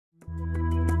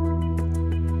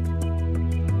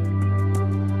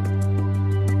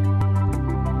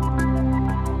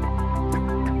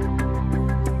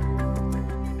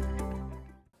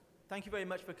very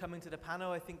much for coming to the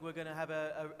panel. I think we're going to have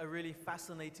a really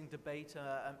fascinating debate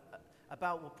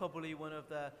about probably one of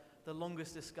the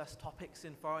longest discussed topics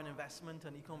in foreign investment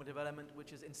and economic development,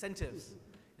 which is incentives.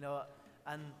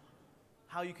 And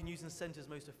how you can use incentives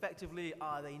most effectively,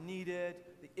 are they needed,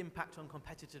 the impact on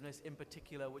competitiveness in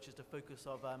particular, which is the focus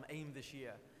of AIM this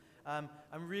year. I'm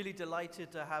really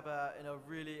delighted to have a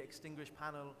really distinguished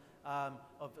panel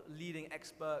of leading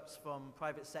experts from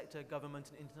private sector,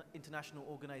 government, and international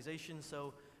organizations.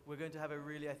 So we're going to have a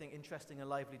really, I think, interesting and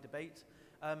lively debate.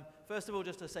 First of all,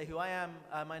 just to say who I am,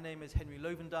 my name is Henry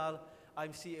Lovendahl.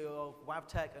 I'm CEO of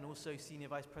WAVTech and also Senior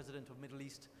Vice President of Middle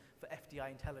East for FDI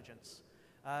Intelligence.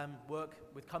 Work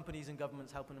with companies and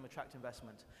governments helping them attract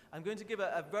investment. I'm going to give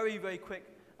a very, very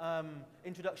quick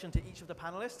introduction to each of the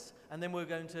panelists, and then we're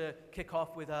going to kick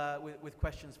off with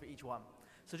questions for each one.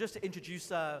 So just to introduce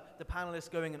the panelists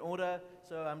going in order,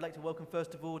 so I'd like to welcome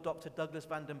first of all Dr. Douglas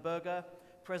Vandenberger,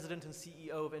 President and CEO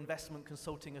of Investment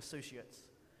Consulting Associates.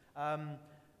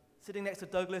 Sitting next to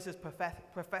Douglas is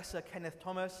Professor Kenneth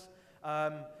Thomas,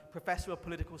 Professor of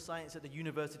Political Science at the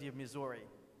University of Missouri.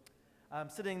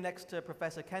 Sitting next to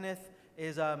Professor Kenneth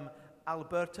is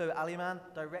Alberto Aliman,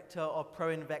 Director of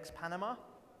ProInvex Panama.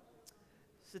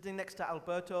 Sitting next to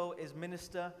Alberto is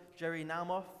Minister Jerry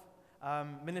Naumoff,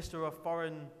 Minister of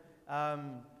Foreign,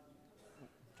 trying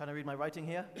to read my writing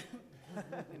here.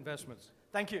 Investments.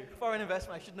 Thank you. Foreign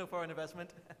investment. I should know foreign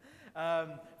investment.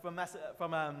 From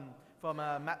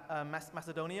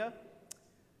Macedonia.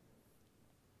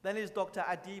 Then is Dr.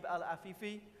 Adib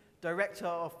Al-Afifi, Director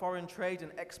of Foreign Trade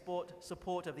and Export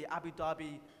Support of the Abu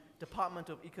Dhabi Department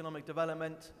of Economic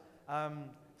Development.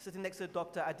 Sitting next to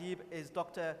Dr. Adib is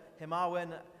Dr.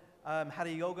 Himawan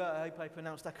Hariyoga, I hope I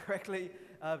pronounced that correctly,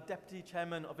 Deputy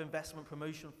Chairman of Investment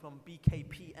Promotion from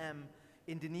BKPM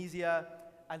Indonesia.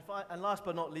 And last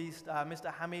but not least,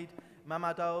 Mr. Hamid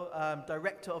Mamadou,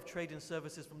 Director of Trade and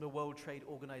Services from the World Trade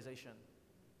Organization.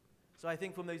 So I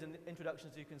think from those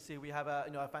introductions you can see we have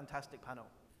a fantastic panel.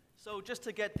 So just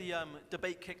to get the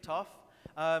debate kicked off,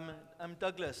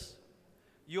 Douglas,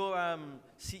 you're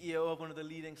CEO of one of the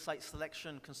leading site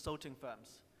selection consulting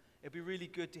firms. It'd be really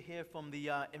good to hear from the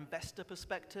investor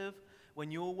perspective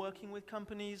when you're working with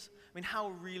companies. I mean,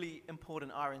 how really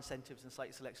important are incentives in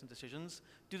site selection decisions?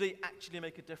 Do they actually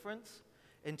make a difference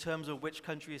in terms of which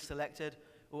country is selected,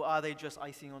 or are they just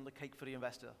icing on the cake for the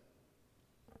investor?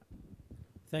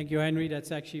 Thank you, Henry.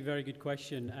 That's actually a very good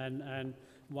question, and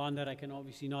one that I can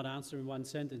obviously not answer in one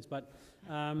sentence. But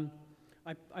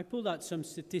I pulled out some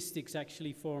statistics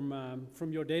actually from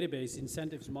your database,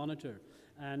 Incentives Monitor,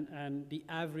 and the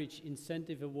average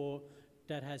incentive award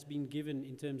that has been given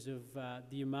in terms of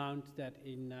the amount that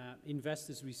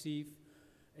investors receive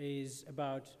is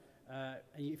about,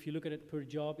 if you look at it per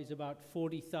job, is about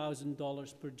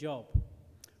 $40,000 per job,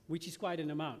 which is quite an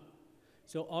amount.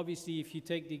 So obviously, if you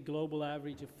take the global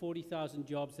average of 40,000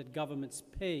 jobs that governments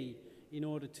pay in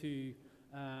order to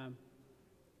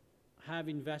have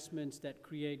investments that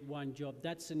create one job,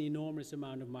 that's an enormous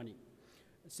amount of money.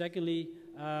 Secondly,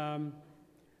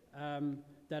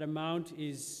 that amount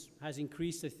has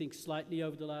increased, I think, slightly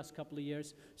over the last couple of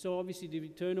years. So obviously, the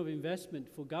return of investment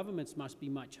for governments must be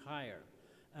much higher.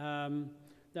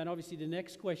 Then obviously, the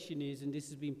next question is, and this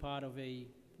has been part of a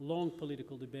long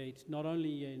political debate, not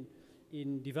only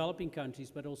in developing countries,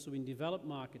 but also in developed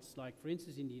markets, like, for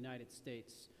instance, in the United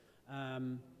States.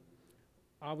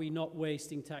 Are we not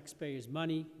wasting taxpayers'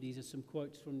 money? These are some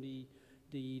quotes from the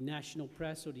national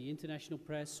press or the international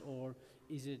press, or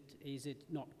is it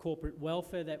not corporate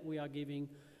welfare that we are giving?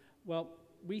 Well,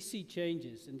 we see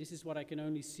changes, and this is what I can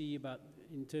only see about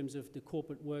in terms of the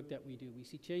corporate work that we do. We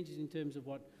see changes in terms of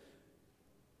what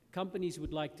companies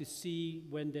would like to see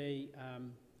when they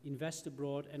invest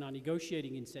abroad and are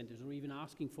negotiating incentives or even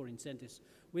asking for incentives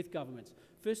with governments.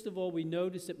 First of all, we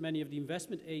notice that many of the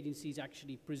investment agencies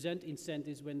actually present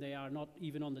incentives when they are not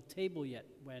even on the table yet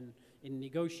when in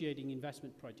negotiating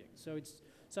investment projects. So it's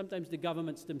sometimes the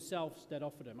governments themselves that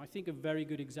offer them. I think a very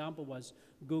good example was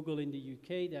Google in the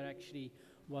UK that actually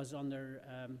was under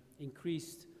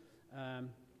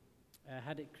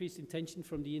had increased attention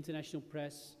from the international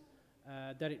press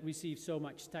that it received so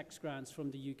much tax grants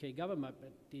from the UK government,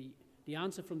 but the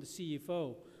answer from the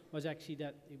CFO was actually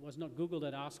that it was not Google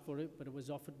that asked for it, but it was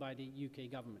offered by the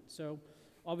UK government. So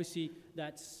obviously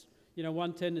that's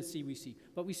one tendency we see.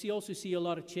 But we also see a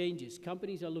lot of changes.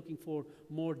 Companies are looking for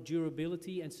more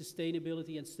durability and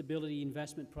sustainability and stability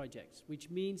investment projects, which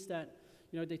means that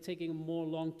they're taking a more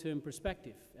long-term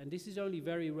perspective. And this is only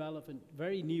very relevant,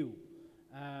 very new.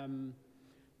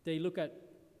 They look at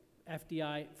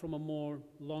FDI from a more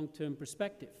long-term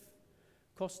perspective.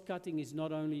 Cost cutting is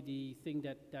not only the thing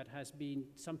that has been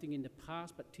something in the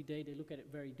past, but today they look at it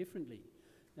very differently.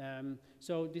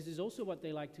 So this is also what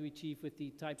they like to achieve with the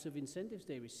types of incentives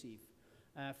they receive.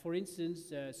 For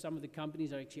instance, some of the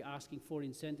companies are actually asking for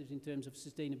incentives in terms of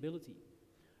sustainability.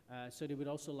 So they would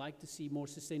also like to see more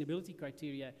sustainability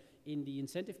criteria in the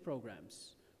incentive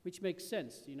programs, which makes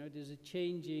sense. You know, there's a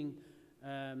changing,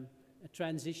 a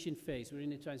transition phase. We're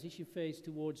in a transition phase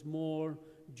towards more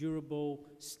durable,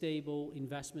 stable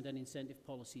investment and incentive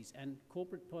policies. And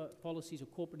corporate policies or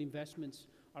corporate investments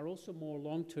are also more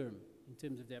long-term in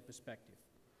terms of their perspective.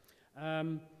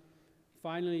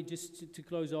 Finally, just to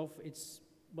close off, it's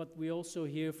what we also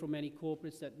hear from many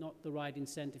corporates, that not the right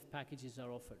incentive packages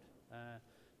are offered.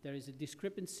 There is a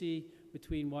discrepancy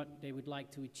between what they would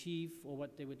like to achieve or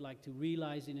what they would like to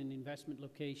realize in an investment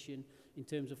location in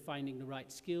terms of finding the right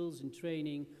skills and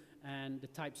training and the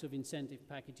types of incentive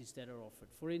packages that are offered.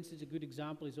 For instance, a good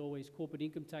example is always corporate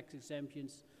income tax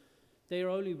exemptions. They are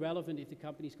only relevant if the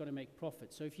company is going to make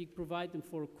profit. So if you provide them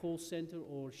for a call center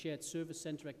or shared service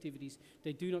center activities,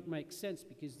 they do not make sense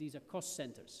because these are cost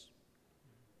centers.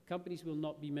 Companies will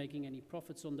not be making any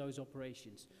profits on those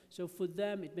operations. So for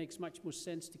them, it makes much more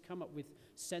sense to come up with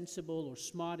sensible or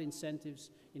smart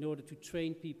incentives in order to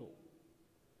train people.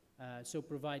 So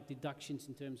provide deductions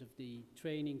in terms of the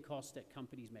training costs that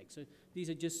companies make. So these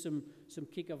are just some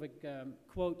kick-off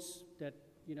quotes that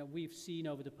we've seen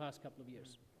over the past couple of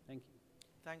years. Thank you.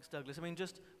 Thanks, Douglas. I mean,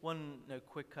 just one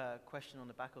quick question on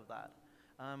the back of that.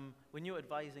 When you're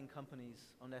advising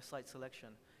companies on their site selection,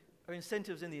 are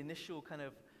incentives in the initial kind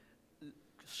of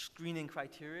screening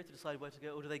criteria to decide where to go,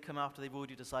 or do they come after they've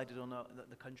already decided on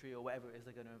the country or whatever it is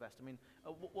they're going to invest? I mean,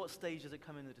 what stage does it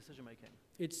come in the decision making?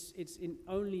 It's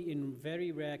only in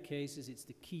very rare cases it's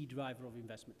the key driver of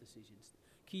investment decisions.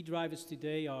 Key drivers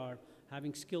today are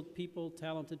having skilled people,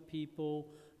 talented people,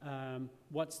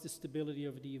 what's the stability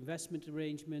of the investment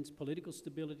arrangements. Political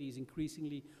stability is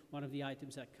increasingly one of the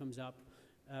items that comes up.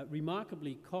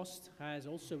 Remarkably, cost has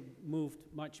also moved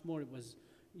much more. It was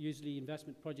usually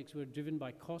investment projects were driven by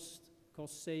cost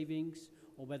savings,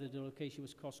 or whether the location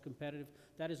was cost competitive.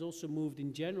 That has also moved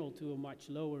in general to a much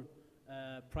lower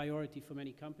priority for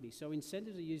many companies. So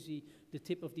incentives are usually the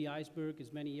tip of the iceberg,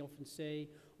 as many often say,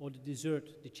 or the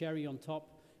dessert, the cherry on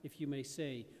top, if you may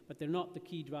say, but they're not the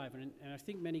key driver. And I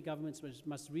think many governments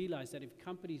must realize that if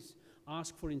companies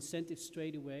ask for incentives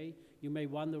straight away, you may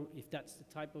wonder if that's the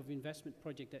type of investment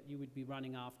project that you would be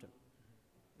running after.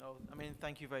 Oh, I mean,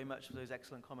 thank you very much for those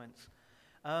excellent comments.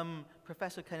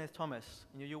 Professor Kenneth Thomas,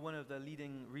 you're one of the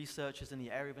leading researchers in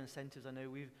the area of incentives. I know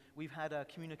we've had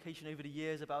communication over the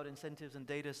years about incentives and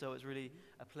data, so it's really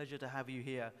a pleasure to have you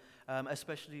here,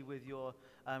 especially with your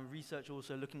research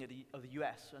also looking at the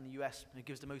US, and the US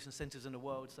gives the most incentives in the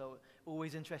world, so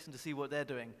always interesting to see what they're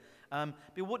doing. But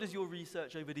what does your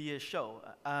research over the years show?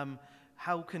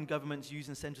 How can governments use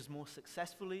incentives more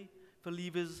successfully for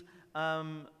levers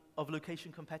of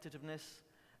location competitiveness,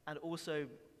 and also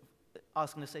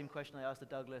asking the same question I asked to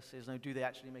Douglas is, do they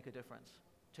actually make a difference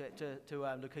to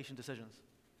location decisions?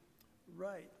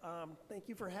 Right. Thank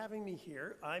you for having me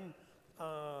here. I'm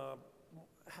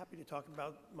happy to talk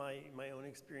about my own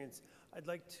experience. I'd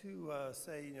like to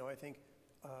say, I think,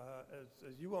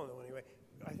 as you all know anyway,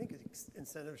 I think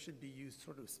incentives should be used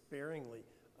sort of sparingly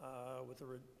with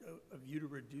a view to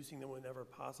reducing them whenever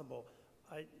possible.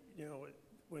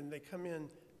 When they come in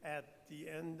at the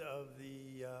end of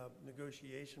the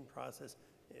negotiation process,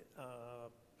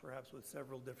 perhaps with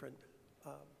several different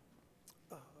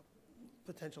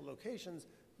potential locations,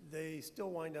 they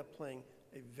still wind up playing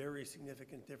a very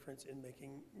significant difference in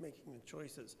making the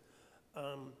choices.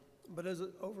 But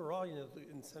overall,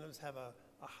 the incentives have a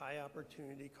high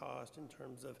opportunity cost in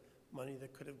terms of money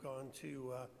that could have gone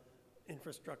to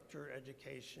infrastructure,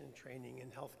 education, training,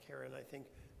 and healthcare, and I think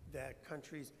that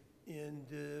countries in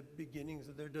the beginnings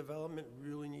of their development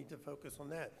really need to focus on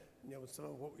that. Some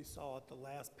of what we saw at the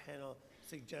last panel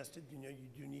suggested, you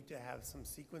do need to have some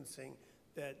sequencing,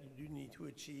 that you do need to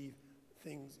achieve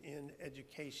things in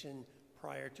education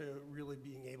prior to really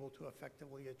being able to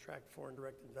effectively attract foreign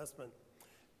direct investment.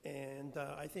 And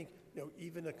I think,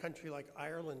 even a country like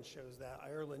Ireland shows that.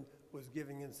 Ireland was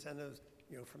giving incentives,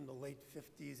 from the late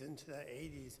 50s into the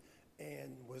 80s,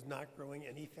 and was not growing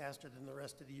any faster than the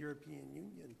rest of the European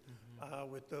Union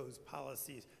with those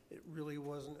policies. It really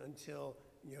wasn't until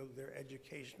their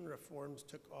education reforms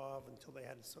took off, until they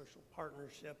had a social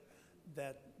partnership,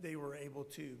 that they were able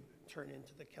to turn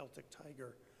into the Celtic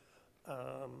tiger.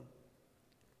 The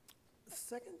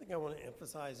second thing I want to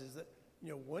emphasize is that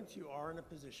once you are in a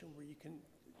position where you can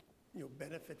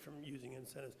benefit from using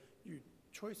incentives, your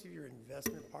choice of your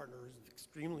investment partner is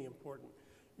extremely important.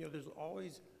 there's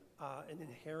always an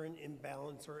inherent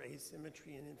imbalance or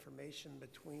asymmetry in information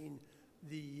between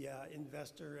the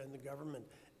investor and the government.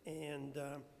 And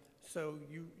so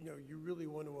you really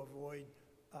want to avoid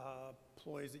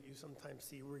ploys that you sometimes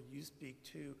see where you speak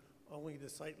to only the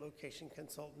site location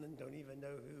consultant and don't even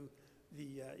know who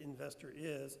the investor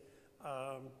is.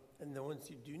 And then once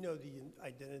you do know the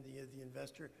identity of the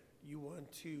investor, you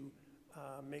want to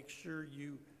make sure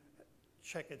you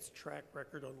check its track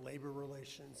record on labor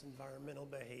relations, environmental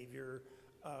behavior,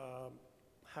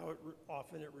 how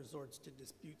often it resorts to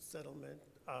dispute settlement,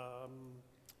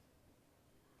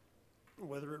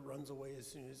 whether it runs away as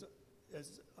soon as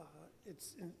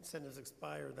its incentives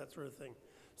expire, that sort of thing.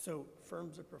 So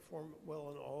firms that perform well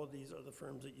on all of these are the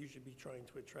firms that you should be trying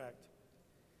to attract.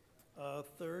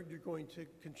 Third, you're going to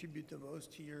contribute the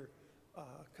most to your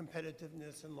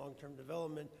competitiveness and long-term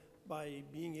development by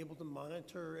being able to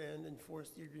monitor and enforce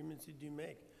the agreements you do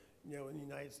make. In the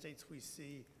United States, we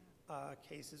see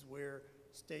cases where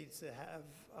states that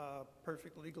have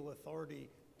perfect legal authority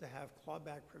to have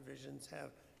clawback provisions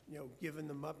have, given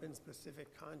them up in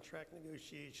specific contract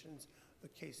negotiations. The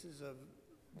case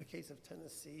of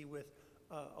Tennessee with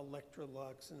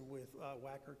Electrolux and with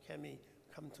Wacker Chemi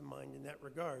come to mind in that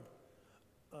regard.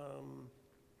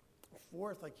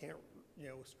 Fourth, I can't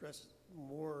stress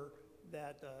more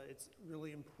that it's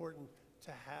really important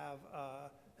to have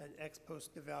an ex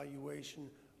post evaluation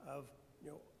of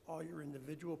all your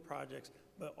individual projects,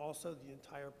 but also the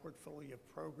entire portfolio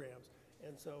of programs.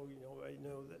 And so I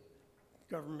know that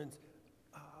governments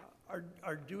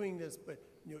are doing this, but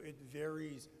it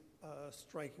varies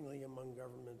strikingly among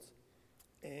governments.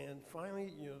 And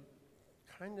finally,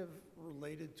 kind of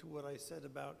related to what I said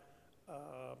about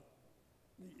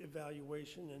the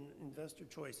evaluation and investor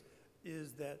choice,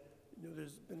 is that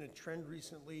there's been a trend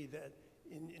recently that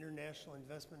in international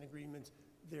investment agreements,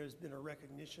 there's been a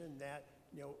recognition that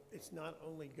it's not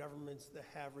only governments that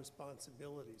have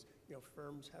responsibilities,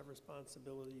 firms have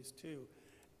responsibilities too.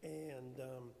 And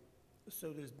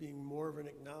so there's being more of an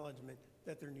acknowledgement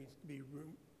that there needs to be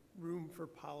room for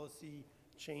policy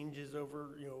changes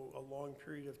over a long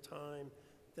period of time,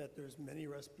 that there's many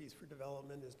recipes for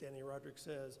development, as Danny Roderick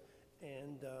says.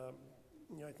 And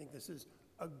I think this is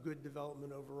a good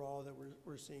development overall, that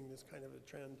we're seeing this kind of a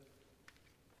trend.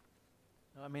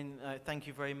 I mean, thank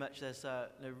you very much. There's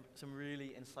some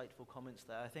really insightful comments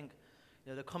there. I think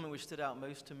the comment which stood out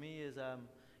most to me is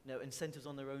incentives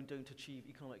on their own don't achieve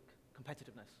economic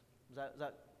competitiveness. Is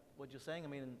that what you're saying? I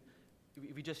mean,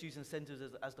 if you just use incentives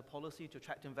as the policy to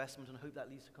attract investment and hope that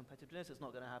leads to competitiveness, it's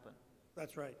not going to happen.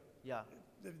 That's right. Yeah.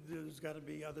 There's got to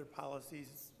be other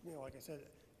policies, like I said,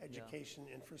 education,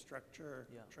 infrastructure,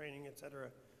 training, et cetera,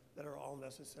 that are all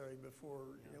necessary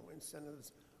before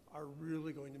incentives are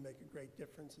really going to make a great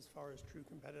difference as far as true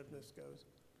competitiveness goes.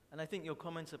 And I think your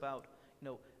comments about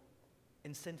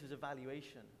incentives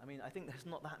evaluation, I mean, I think there's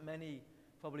not that many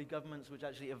probably governments which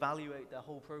actually evaluate their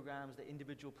whole programs, their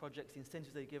individual projects, the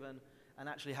incentives they've given, and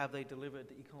actually have they delivered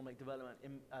the economic development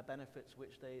benefits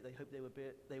which they hope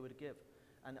they would give,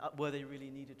 and were they really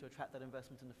needed to attract that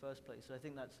investment in the first place. So I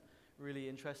think that's really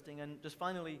interesting. And just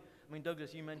finally, I mean,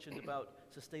 Douglas, you mentioned about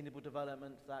sustainable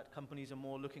development, that companies are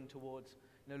more looking towards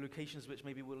locations which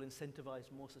maybe will incentivize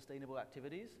more sustainable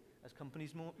activities as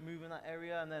companies move in that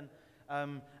area. And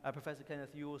then Professor Kenneth,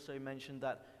 you also mentioned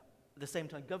that at the same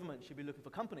time government should be looking for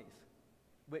companies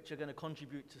which are going to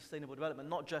contribute to sustainable development,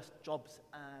 not just jobs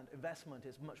and investment.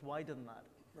 It's much wider than that.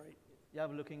 Right. Yeah,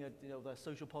 we're looking at the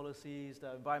social policies,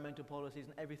 the environmental policies,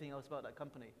 and everything else about that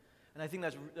company. And I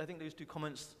think those two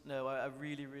comments are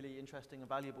really, really interesting and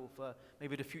valuable for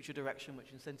maybe the future direction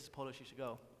which incentives policy should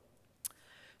go.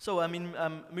 So, I mean,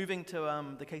 moving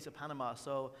to the case of Panama.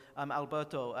 So,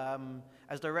 Alberto,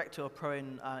 as director of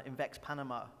ProIn Invex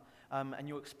Panama, and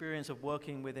your experience of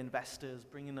working with investors,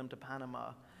 bringing them to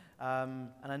Panama, and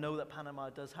I know that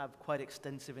Panama does have quite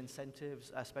extensive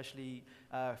incentives, especially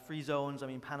free zones. I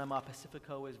mean, Panama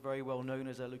Pacifico is very well known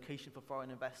as a location for foreign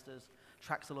investors,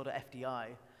 attracts a lot of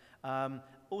FDI.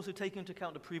 Also taking into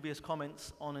account the previous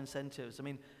comments on incentives, I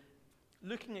mean,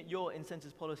 looking at your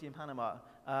incentives policy in Panama,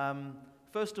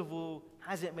 first of all,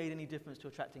 has it made any difference to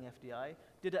attracting FDI?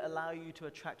 Did it allow you to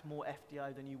attract more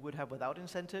FDI than you would have without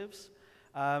incentives?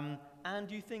 And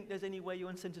do you think there's any way your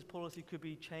incentives policy could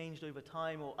be changed over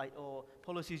time, or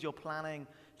policies you're planning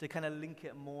to kind of link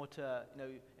it more to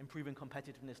improving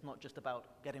competitiveness, not just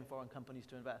about getting foreign companies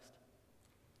to invest?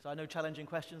 So I know challenging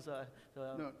questions, so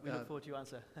we look forward to your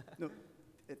answer. No,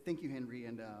 thank you, Henry,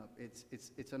 and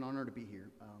it's an honor to be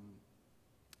here.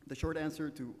 The short answer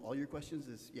to all your questions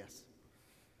is yes.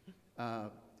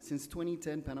 Since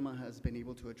 2010, Panama has been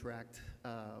able to attract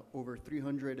over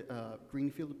 300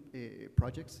 greenfield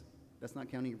projects. That's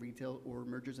not counting retail or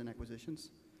mergers and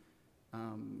acquisitions.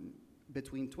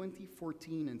 Between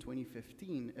 2014 and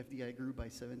 2015, FDI grew by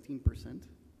 17%.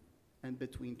 And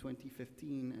between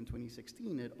 2015 and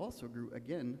 2016, it also grew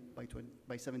again by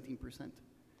 17%.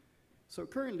 So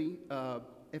currently,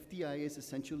 FDI is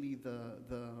essentially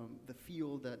the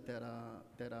fuel that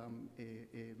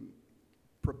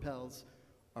propels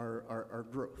our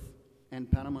growth. And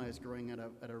Panama is growing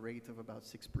at a rate of about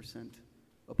 6%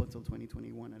 up until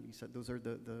 2021, at least. Those are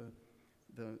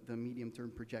the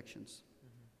medium-term projections.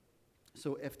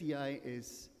 So FDI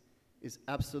is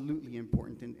absolutely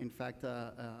important. In fact,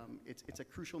 it's a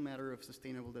crucial matter of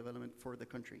sustainable development for the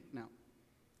country. Now,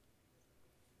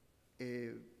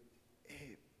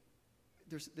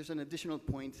 there's an additional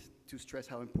point to stress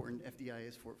how important FDI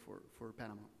is for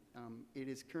Panama. It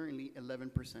is currently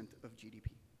 11% of GDP.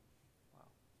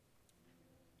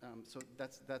 Wow. So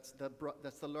that's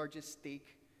the largest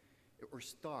stake or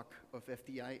stock of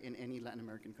FDI in any Latin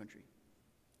American country.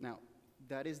 Now,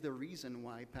 that is the reason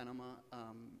why Panama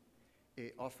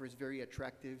it offers very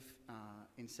attractive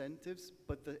incentives,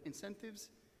 but the incentives,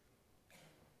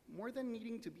 more than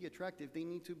needing to be attractive, they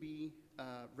need to be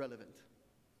relevant.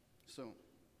 So,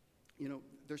 you know,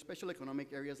 there's special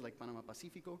economic areas like Panama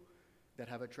Pacifico that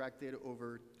have attracted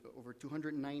over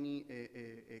 290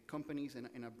 companies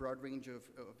in a broad range of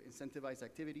incentivized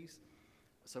activities.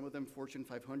 Some of them Fortune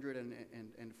 500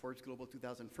 and Forbes Global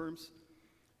 2000 firms.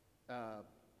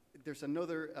 There's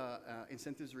another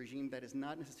incentives regime that is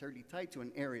not necessarily tied to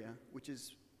an area, which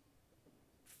is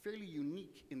fairly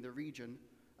unique in the region.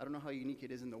 I don't know how unique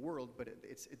it is in the world, but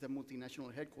it's a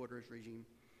multinational headquarters regime,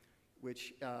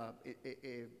 which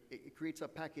it creates a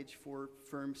package for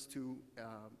firms to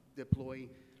deploy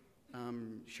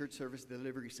shared service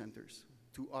delivery centers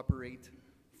to operate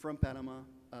from Panama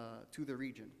to the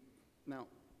region. Now,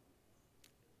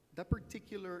 that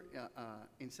particular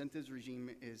incentives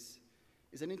regime is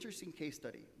an interesting case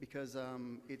study because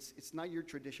it's not your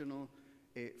traditional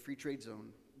free trade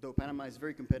zone, though Panama is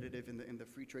very competitive in the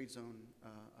free trade zone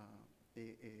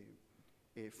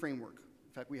framework.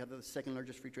 In fact, we have the second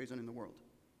largest free trade zone in the world.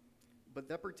 But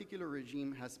that particular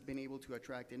regime has been able to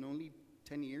attract, in only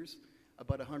 10 years,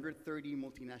 about 130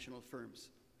 multinational firms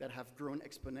that have grown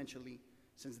exponentially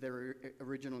since their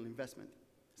original investment.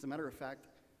 As a matter of fact,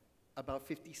 about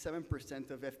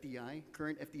 57% of FDI,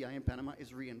 current FDI in Panama,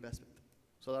 is reinvestment.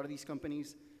 So a lot of these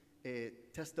companies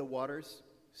test the waters,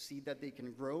 see that they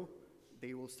can grow.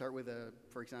 They will start with,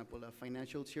 for example, a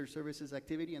financial shared services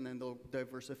activity, and then they'll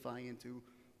diversify into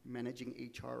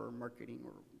managing HR or marketing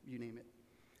or you name it.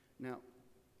 Now,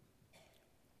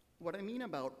 what I mean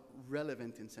about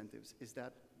relevant incentives is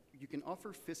that you can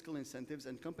offer fiscal incentives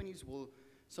and companies will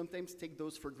sometimes take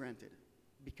those for granted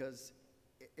because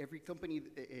every country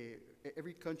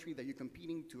that you're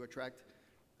competing to attract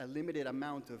a limited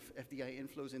amount of FDI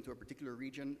inflows into a particular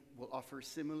region will offer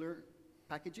similar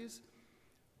packages.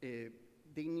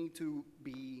 They need to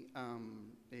be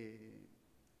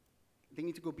they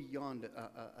need to go beyond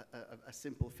a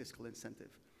simple fiscal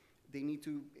incentive. They need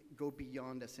to go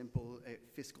beyond a simple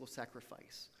fiscal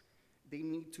sacrifice. They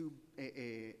need to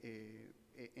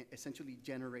essentially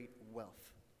generate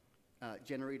wealth,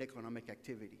 generate economic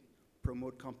activity,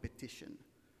 promote competition,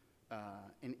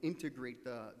 and integrate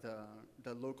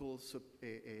the local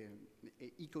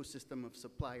ecosystem of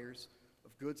suppliers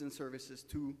of goods and services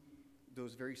to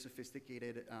those very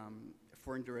sophisticated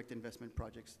foreign direct investment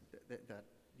projects that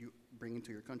you bring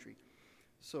into your country.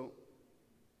 So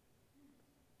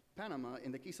Panama,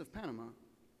 in the case of Panama,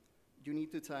 you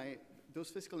need to tie those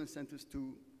fiscal incentives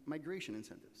to migration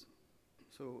incentives.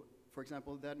 So, for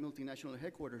example, that multinational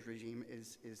headquarters regime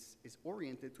is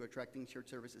oriented to attracting shared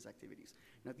services activities.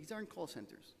 Now, these aren't call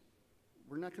centers.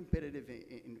 We're not competitive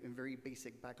in very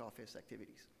basic back office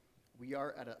activities. We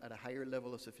are at a higher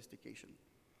level of sophistication.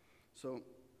 So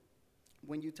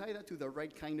when you tie that to the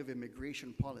right kind of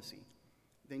immigration policy,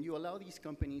 then you allow these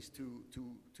companies to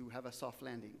have a soft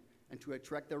landing and to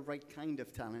attract the right kind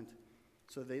of talent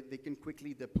so they can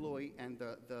quickly deploy and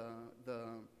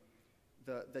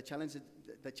the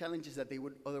challenges that they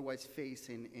would otherwise face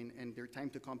in their time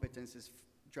to competence is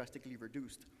drastically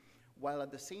reduced. While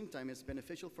at the same time it's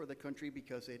beneficial for the country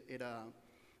because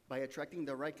by attracting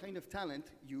the right kind of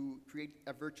talent, you create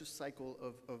a virtuous cycle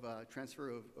of transfer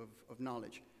of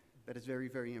knowledge that is very,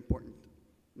 very important.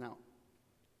 Now,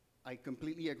 I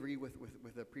completely agree with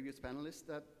the previous panelists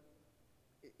that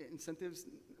incentives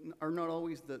are not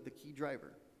always the key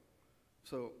driver.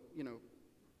 So, you know,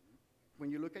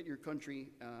 when you look at your country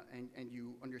and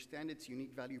you understand its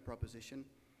unique value proposition,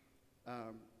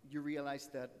 you realize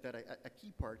that a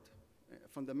key part, a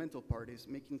fundamental part, is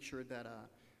making sure that,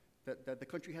 that the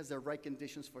country has the right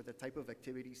conditions for the type of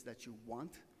activities that you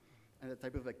want and the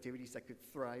type of activities that could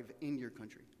thrive in your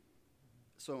country.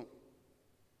 So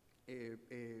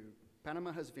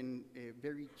Panama has been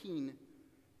very keen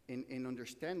in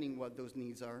understanding what those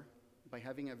needs are by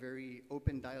having a very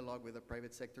open dialogue with the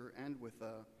private sector and with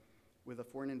the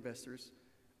foreign investors.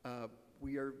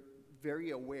 We are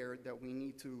very aware that we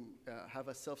need to have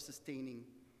a self-sustaining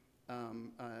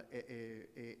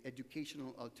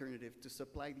educational alternative to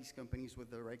supply these companies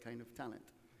with the right kind of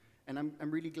talent. And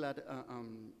I'm really glad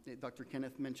Dr.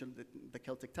 Kenneth mentioned the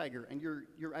Celtic Tiger, and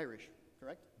you're Irish,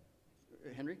 correct?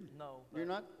 Henry? No. You're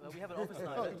not? Well, we have an office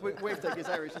now. Oh, Wave Tech is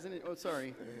Irish, isn't it? Oh,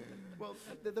 sorry. Well,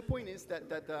 the point is that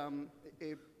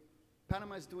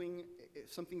Panama is doing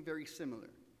something very similar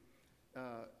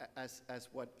as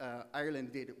what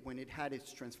Ireland did when it had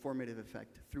its transformative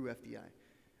effect through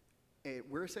FDI.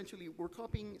 We're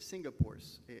copying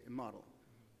Singapore's model.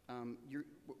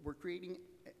 We're creating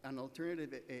an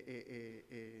alternative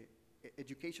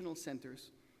educational centers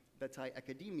that tie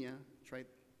academia,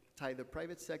 tie the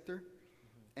private sector,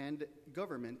 and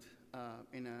government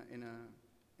in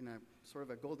a sort of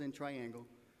a golden triangle,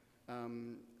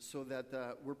 so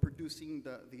that we're producing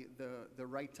the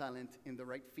right talent in the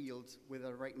right fields with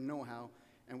the right know-how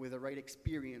and with the right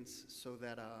experience, so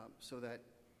that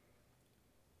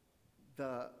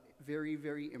the very,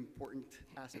 very important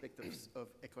aspect of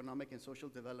economic and social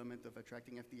development of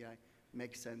attracting FDI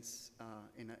makes sense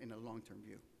in a long-term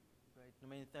view. Great. I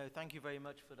mean, thank you very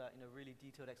much for that, really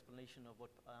detailed explanation of what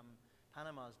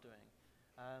Panama is doing.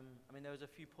 I mean, there was a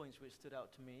few points which stood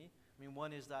out to me. I mean,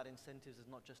 one is that incentives is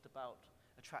not just about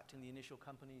attracting the initial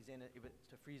companies in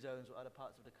to free zones or other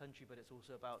parts of the country, but it's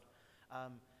also about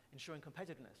ensuring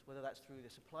competitiveness, whether that's through the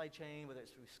supply chain, whether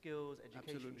it's through skills,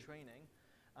 education, Absolutely. training.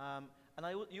 And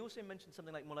you also mentioned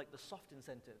something like more like the soft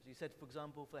incentives. You said, for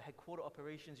example, for headquarter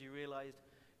operations, you realized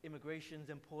immigration's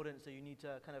important, so you need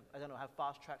to kind of, I don't know, have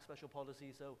fast-track special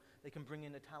policies so they can bring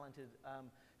in the talented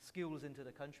skills into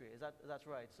the country. That's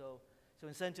right? So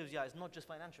incentives, yeah, it's not just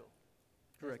financial.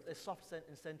 Correct. There's soft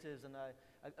incentives, and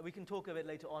we can talk a bit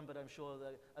later on, but I'm sure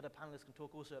the other panelists can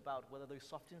talk also about whether those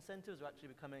soft incentives are actually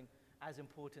becoming as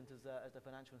important as the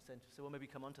financial incentives. So we'll maybe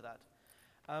come on to that.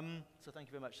 So thank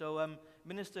you very much. So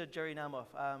Minister Jerry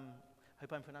Namoff,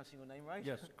 hope I'm pronouncing your name right?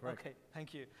 Yes, correct. Okay,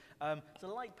 thank you.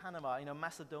 So like Panama,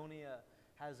 Macedonia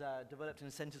has developed an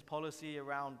incentives policy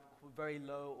around very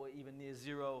low or even near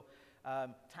zero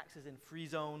taxes in free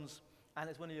zones. And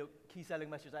it's one of your key selling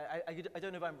messages. I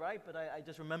don't know if I'm right, but I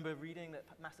just remember reading that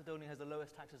Macedonia has the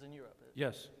lowest taxes in Europe.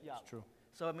 Yes, Yeah. it's true.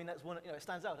 So I mean, that's one. It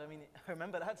stands out. I mean, I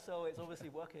remember that, so it's obviously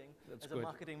working That's as good. a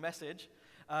marketing message.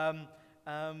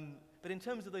 But in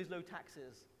terms of those low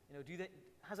taxes,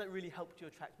 has that really helped you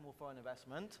attract more foreign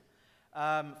investment?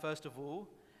 First of all,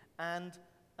 and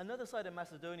another side of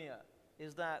Macedonia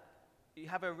is that you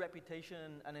have a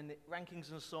reputation, and in the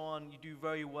rankings and so on, you do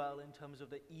very well in terms of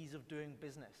the ease of doing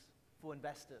business for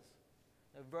investors.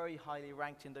 They're very highly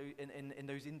ranked in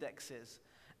those indexes.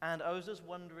 And I was just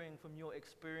wondering, from your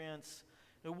experience,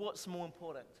 what's more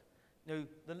important?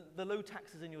 The low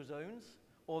taxes in your zones,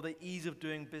 or the ease of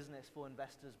doing business for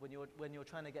investors when you're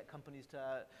trying to get companies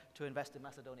to invest in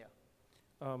Macedonia?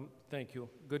 Thank you.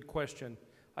 Good question.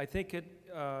 I think it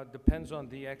depends on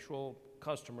the actual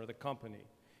customer, the company.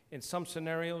 In some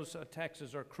scenarios,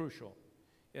 taxes are crucial.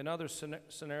 In other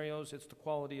scenarios, it's the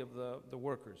quality of the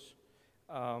workers.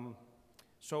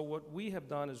 So what we have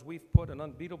done is we've put an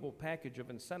unbeatable package of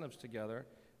incentives together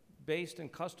based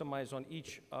and customized on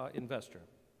each investor.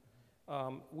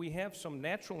 We have some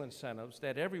natural incentives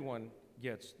that everyone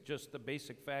gets, just the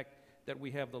basic fact that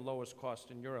we have the lowest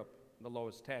cost in Europe, the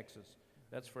lowest taxes.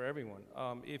 That's for everyone.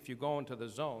 If you go into the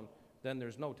zone, then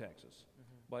there's no taxes.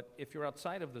 Mm-hmm. But if you're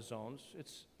outside of the zones,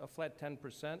 it's a flat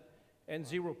 10% and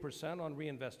 0% on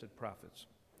reinvested profits.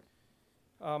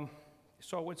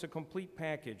 So it's a complete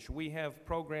package. We have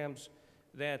programs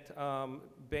that,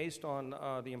 based on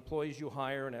the employees you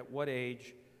hire and at what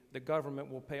age, the government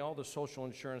will pay all the social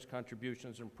insurance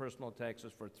contributions and personal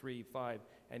taxes for 3, 5,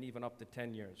 and even up to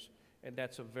 10 years. And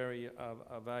that's a very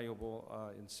valuable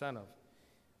incentive.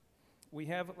 We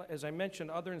have, as I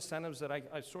mentioned, other incentives that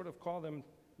I sort of call them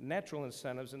natural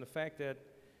incentives in the fact that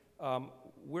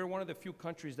we're one of the few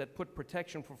countries that put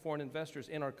protection for foreign investors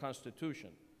in our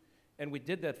Constitution. And we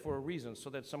did that for a reason, so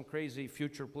that some crazy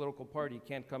future political party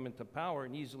can't come into power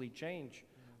and easily change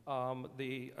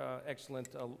the excellent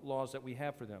laws that we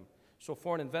have for them. So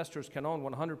foreign investors can own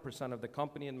 100% of the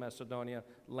company in Macedonia,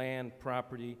 land,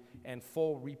 property, and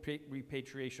full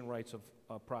repatriation rights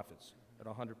of profits. at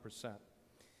 100%.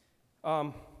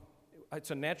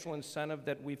 It's a natural incentive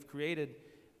that we've created.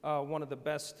 One of the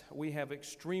best, we have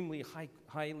extremely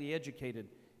highly educated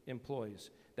employees.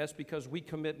 That's because we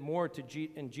commit more to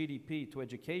in GDP to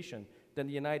education than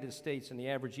the United States and the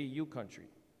average EU country.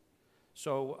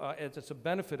 So it's a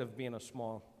benefit of being a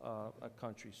small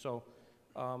country. So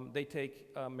they take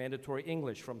mandatory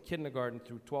English from kindergarten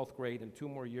through 12th grade and 2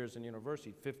 more years in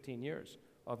university, 15 years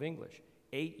of English,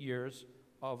 8 years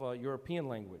of European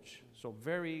language. So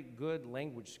very good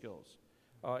language skills.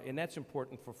 And that's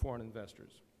important for foreign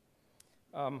investors.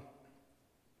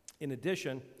 In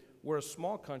addition, we're a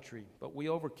small country, but we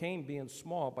overcame being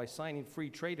small by signing free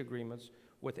trade agreements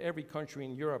with every country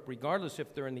in Europe, regardless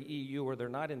if they're in the EU or they're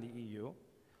not in the EU.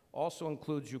 Also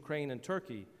includes Ukraine and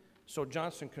Turkey. So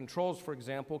Johnson Controls, for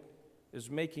example, is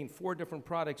making 4 different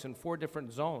products in 4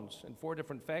 different zones, in 4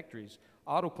 different factories,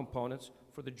 auto components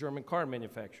for the German car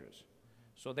manufacturers.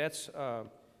 So that's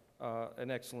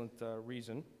an excellent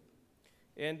reason.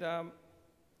 And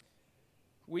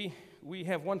we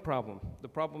have one problem. The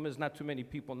problem is not too many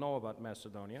people know about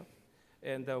Macedonia.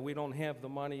 And we don't have the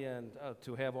money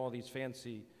to have all these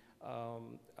fancy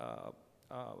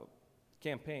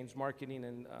campaigns, marketing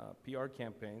and PR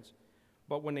campaigns.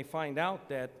 But when they find out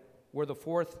that we're the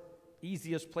 4th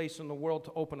easiest place in the world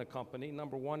to open a company,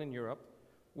 #1 in Europe,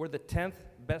 we're the 10th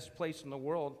best place in the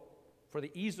world for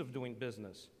the ease of doing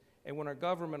business. And when our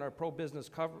government, our pro-business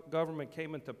government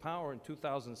came into power in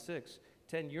 2006,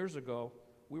 10 years ago,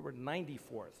 we were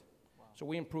 94th. Wow. So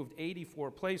we improved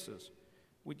 84 places.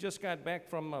 We just got back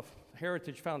from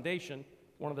Heritage Foundation,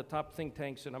 one of the top think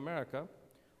tanks in America.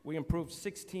 We improved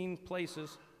 16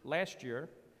 places last year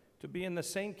to be in the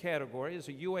same category as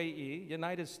the UAE,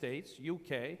 United States,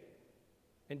 UK,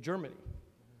 and Germany.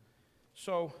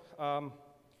 So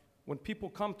when people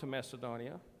come to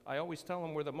Macedonia, I always tell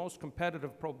them we're the most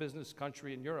competitive pro-business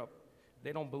country in Europe.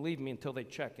 They don't believe me until they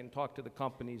check and talk to the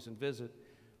companies and visit.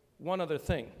 One other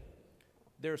thing,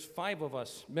 there's 5 of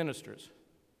us ministers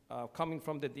coming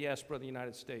from the diaspora of the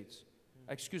United States.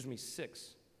 Excuse me,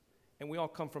 6. And we all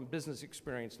come from business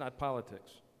experience, not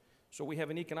politics. So we have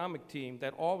an economic team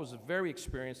that all was very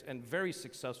experienced and very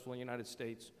successful in the United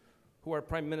States, who our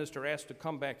prime minister asked to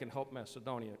come back and help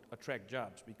Macedonia attract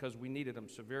jobs because we needed them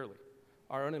severely.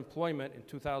 Our unemployment in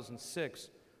 2006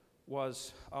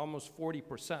 was almost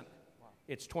 40%. Wow.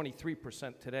 It's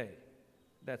 23% today.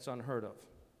 That's unheard of.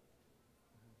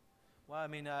 Well, I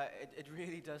mean, it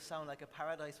really does sound like a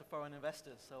paradise for foreign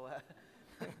investors. So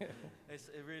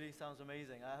it really sounds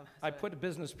amazing. I put a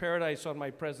business paradise on my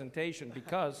presentation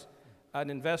because an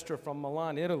investor from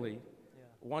Milan, Italy,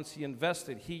 once he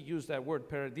invested, he used that word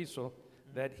paradiso,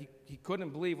 that he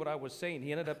couldn't believe what I was saying.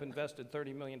 He ended up invested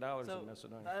 $30 million in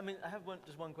Macedonia. I mean, I have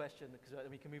just one question, because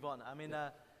we can move on. I mean,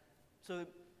 so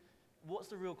what's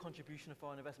the real contribution of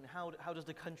foreign investment? How does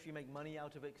the country make money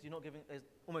out of it? Because you're not giving, there's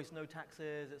almost no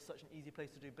taxes, it's such an easy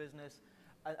place to do business.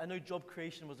 I know job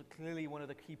creation was clearly one of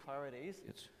the key priorities.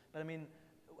 But I mean,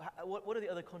 what are the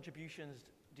other contributions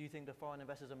do you think the foreign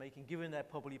investors are making, given they're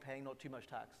probably paying not too much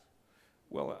tax?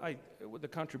 Well, the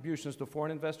contributions the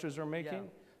foreign investors are making,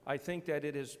 I think that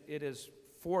it has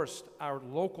forced our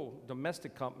local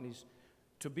domestic companies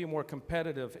to be more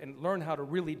competitive and learn how to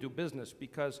really do business,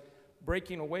 because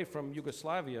breaking away from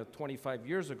Yugoslavia 25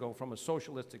 years ago from a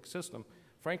socialistic system,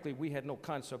 frankly, we had no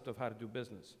concept of how to do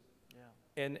business.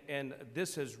 Yeah. And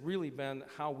this has really been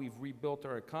how we've rebuilt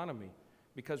our economy,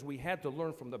 because we had to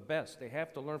learn from the best. They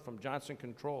have to learn from Johnson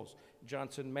Controls,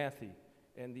 Johnson Matthey,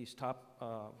 and these top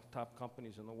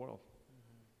companies in the world.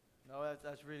 Mm-hmm. No,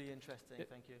 that's really interesting.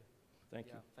 Thank you. Thank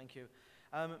you. Thank you.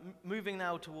 Moving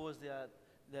now towards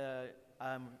the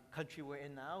country we're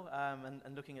in now,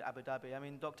 and looking at Abu Dhabi. I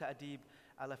mean, Dr. Adib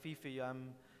Al-Afifi,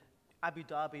 Abu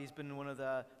Dhabi has been one of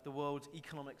the world's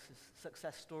economic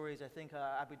success stories. I think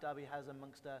Abu Dhabi has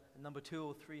amongst the #2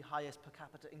 or 3 highest per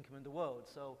capita income in the world.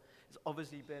 So it's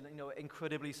obviously been,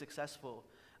 incredibly successful.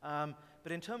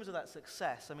 But in terms of that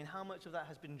success, I mean, how much of that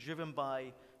has been driven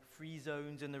by free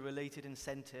zones and the related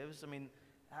incentives? I mean,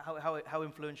 how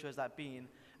influential has that been?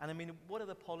 And I mean, what are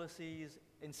the policies,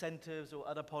 incentives, or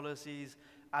other policies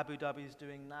Abu Dhabi is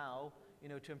doing now,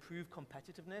 to improve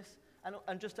competitiveness?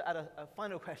 And just to add a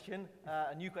final question,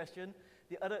 a new question,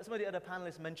 some of the other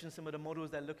panelists mentioned some of the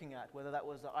models they're looking at, whether that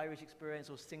was the Irish experience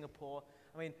or Singapore.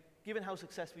 I mean, given how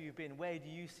successful you've been, where do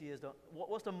you see as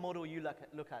what's the model you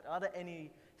look at? Are there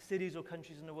any cities or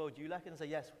countries in the world you like and say,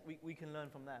 yes, we can learn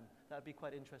from them? That would be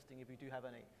quite interesting if you do have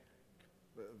any.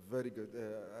 Very good.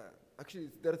 Actually,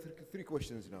 there are 3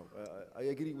 questions now. I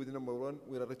agree with number 1.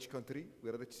 We're a rich country.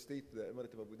 We're a rich state, the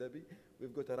Emirate of Abu Dhabi.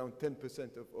 We've got around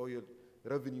 10% of oil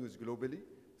revenues globally.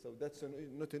 So that's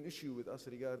not an issue with us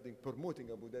regarding promoting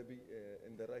Abu Dhabi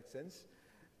in the right sense.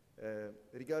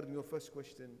 Regarding your first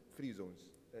question, free zones.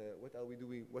 What are we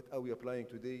doing? What are we applying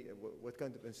today? What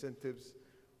kind of incentives?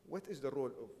 What is the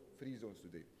role of free zones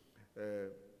today?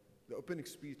 The opening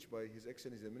speech by His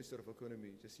Excellency, the Minister of Economy,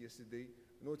 just yesterday,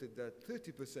 noted that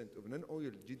 30% of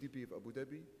non-oil GDP of Abu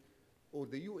Dhabi or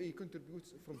the UAE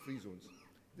contributes from free zones.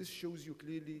 This shows you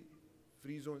clearly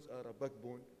free zones are a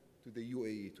backbone to the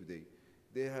UAE today.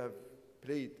 They have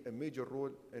played a major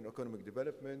role in economic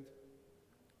development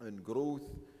and growth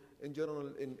in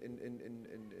general in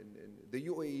the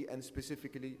UAE and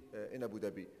specifically in Abu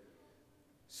Dhabi.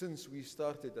 Since we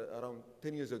started around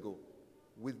 10 years ago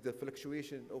with the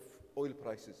fluctuation of oil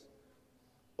prices,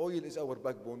 oil is our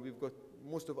backbone. We've got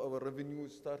most of our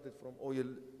revenues started from oil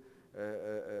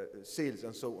sales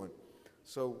and so on.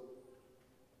 So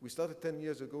we started 10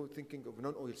 years ago thinking of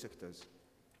non-oil sectors,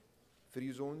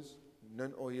 free zones,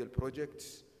 non-oil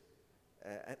projects,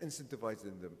 and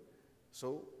incentivizing them.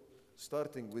 So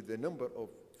starting with the number of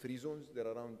free zones, there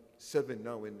are around 7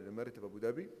 now in the Emirate of Abu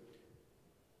Dhabi.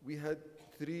 We had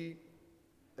 3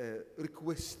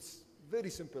 requests, very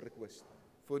simple requests,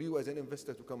 for you as an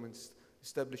investor to come and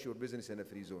establish your business in a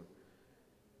free zone.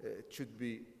 It should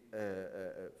be,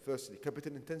 firstly,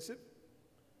 capital intensive.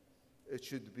 It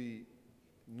should be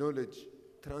knowledge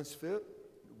transfer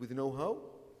with know-how,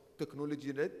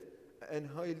 technology-led, and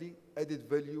highly added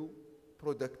value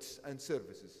products and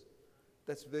services.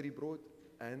 That's very broad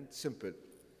and simple.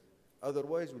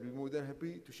 Otherwise, we'll be more than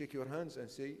happy to shake your hands and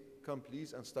say, come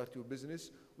please and start your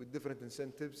business with different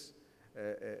incentives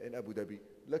in Abu Dhabi.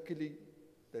 Luckily,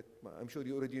 that I'm sure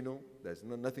you already know, there's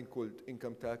nothing called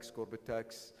income tax, corporate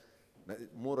tax.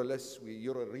 More or less,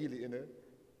 you're really in a,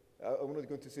 I'm not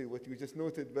going to say what you just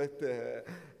noted, but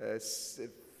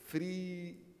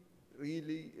free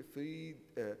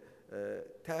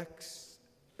tax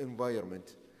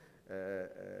environment.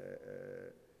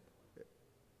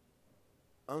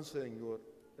 Answering your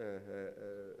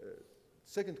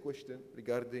second question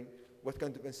regarding what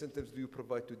kind of incentives do you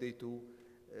provide today to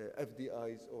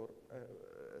FDIs, or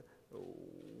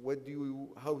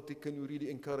how can you really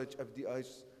encourage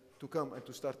FDIs to come and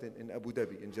to start in Abu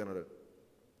Dhabi in general?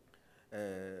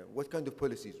 What kind of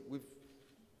policies? We've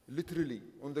literally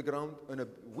on the ground on a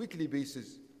weekly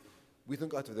basis, we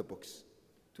think out of the box.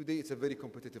 Today it's a very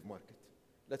competitive market.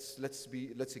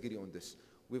 Let's agree on this.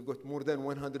 We've got more than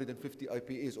 150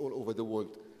 IPAs all over the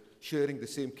world sharing the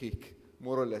same cake,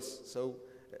 more or less. So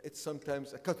it's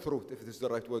sometimes a cutthroat, if this is the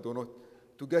right word or not,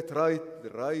 to get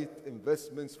the right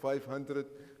investments, 500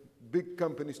 big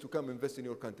companies to come invest in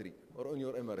your country or on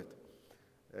your emirate.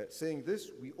 Saying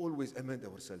this, we always amend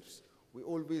ourselves. We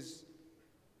always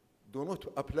do not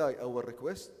apply our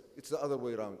request. It's the other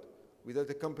way around. We tell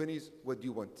the companies, what do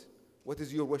you want? What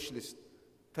is your wish list?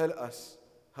 Tell us,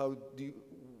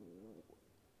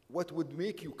 what would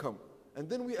make you come? And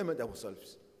then we amend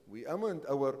ourselves. We amend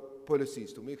our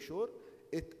policies to make sure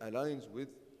it aligns with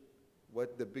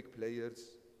what the big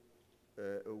players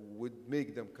would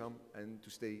make them come and to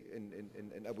stay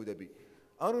in Abu Dhabi.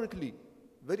 Ironically,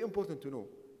 very important to know,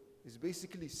 is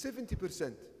basically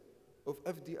 70% of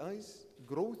FDI's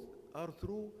growth are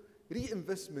through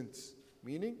reinvestments,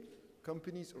 meaning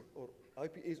companies or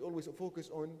IPAs always focus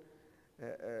on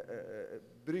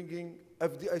bringing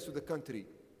FDIs to the country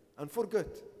and forget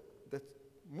that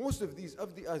most of these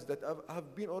FDIs that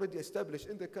have been already established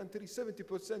in the country,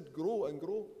 70% grow and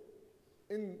grow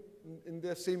in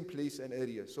their same place and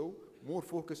area. So more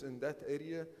focus in that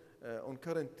area on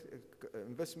current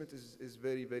investment is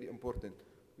very, very important.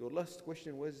 Your last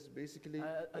question was basically...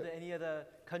 are there any other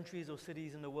countries or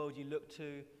cities in the world you look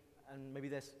to and maybe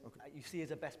you see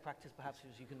as a best practice perhaps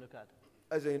as you can look at?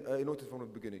 As I noted from the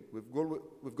beginning,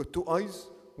 we've got 2 eyes.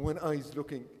 One eye is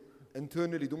looking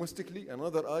internally, domestically,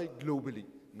 another eye globally,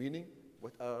 meaning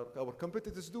what are our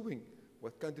competitors doing?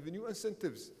 What kind of new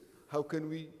incentives? How can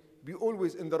we be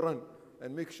always in the run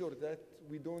and make sure that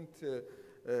we don't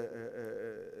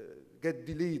get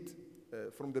delayed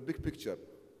from the big picture?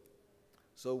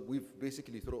 So we've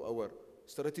basically, through our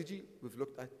strategy, we've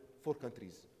looked at 4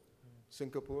 countries: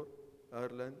 Singapore,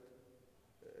 Ireland,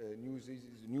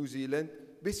 New Zealand.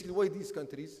 Basically, why these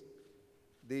countries?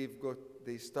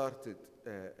 They started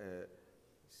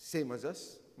same as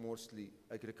us, mostly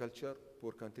agriculture,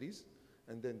 poor countries,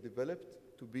 and then developed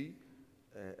to be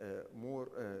more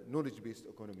knowledge-based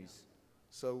economies.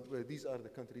 So these are the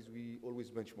countries we always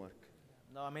benchmark.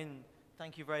 No, I mean,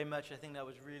 thank you very much. I think that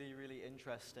was really, really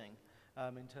interesting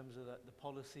in terms of the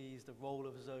policies, the role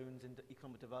of zones in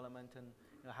economic development, and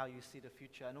how you see the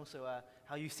future, and also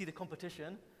how you see the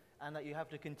competition, and that you have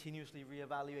to continuously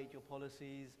reevaluate your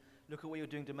policies, look at what you're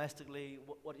doing domestically,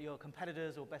 what your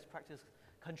competitors or best practice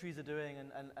countries are doing,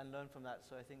 and learn from that.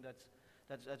 So I think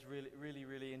that's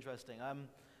really interesting.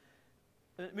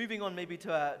 Moving on maybe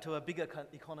to a bigger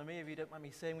economy, if you don't mind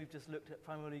me saying, we've just looked at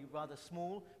primarily rather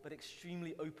small but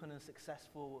extremely open and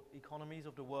successful economies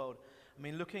of the world. I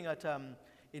mean, looking at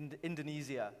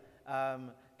Indonesia,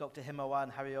 Dr.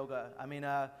 Himawan Haryoga, I mean,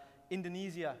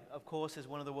 Indonesia, of course, is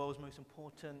one of the world's most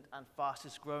important and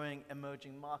fastest growing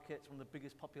emerging markets, one of the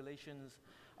biggest populations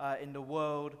in the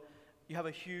world. You have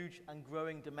a huge and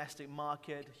growing domestic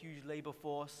market, huge labor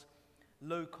force,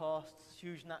 low costs,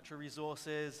 huge natural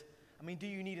resources. I mean, do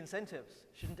you need incentives?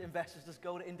 Shouldn't investors just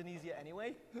go to Indonesia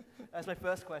anyway? That's my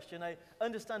first question. I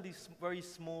understand these very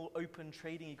small, open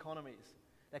trading economies.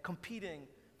 They're competing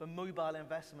for mobile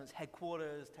investments,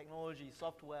 headquarters, technology,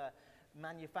 software,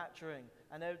 manufacturing,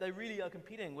 and they really are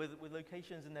competing with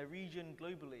locations in their region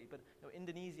globally. But you know,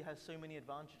 Indonesia has so many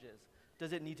advantages.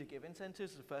 Does it need to give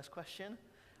incentives? Is the first question.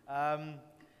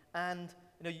 And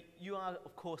you know, you are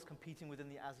of course competing within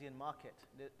the ASEAN market.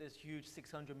 There's huge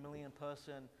 600 million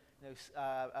person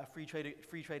free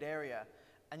trade area,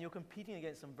 and you're competing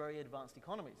against some very advanced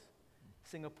economies.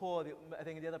 Singapore, I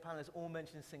think the other panelists all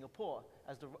mentioned Singapore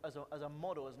as a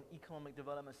model, as an economic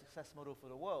development success model for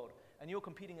the world, and you're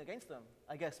competing against them,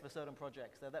 I guess, for certain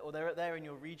projects. They're there in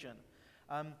your region.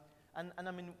 And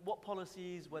I mean, what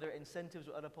policies, whether incentives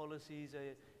or other policies,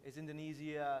 is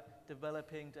Indonesia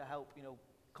developing to help, you know,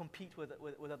 compete with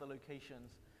other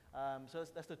locations? So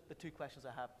that's the two questions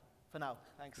I have for now.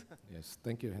 Thanks. Yes,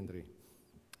 thank you, Henry.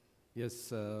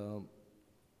 Yes,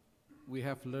 we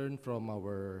have learned from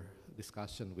our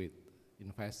discussion with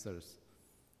investors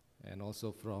and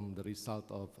also from the result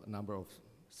of a number of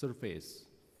surveys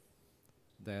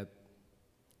that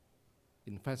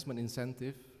investment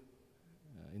incentive,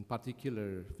 in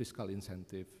particular fiscal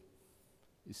incentive,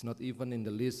 is not even in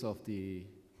the list of the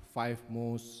 5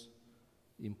 most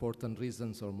important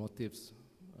reasons or motives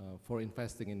for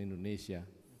investing in Indonesia.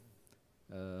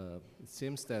 It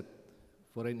seems that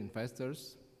foreign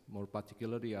investors, more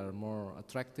particularly, are more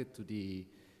attracted to the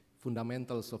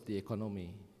fundamentals of the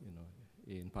economy, you know,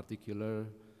 in particular,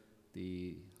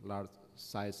 the large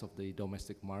size of the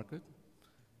domestic market,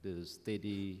 the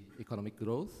steady economic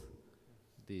growth,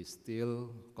 the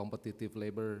still competitive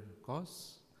labor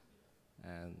costs,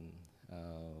 and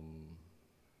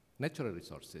natural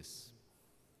resources.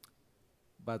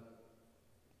 But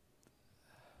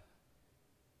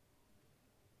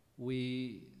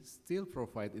we still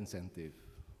provide incentive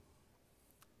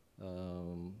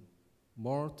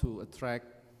more to attract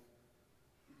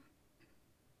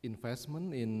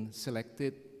investment in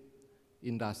selected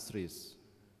industries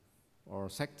or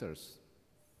sectors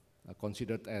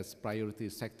considered as priority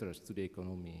sectors to the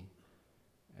economy,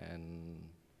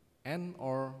 and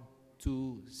or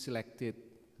to selected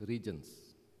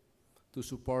regions to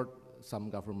support some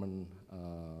government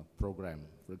program.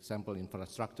 For example,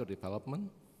 infrastructure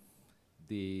development,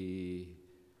 the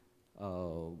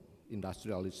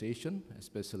industrialization,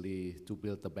 especially to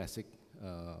build the basic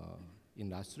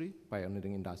industry,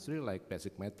 pioneering industry like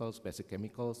basic metals, basic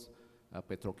chemicals,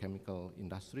 petrochemical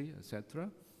industry, etc.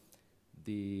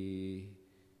 The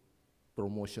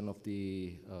promotion of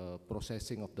the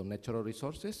processing of the natural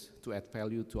resources to add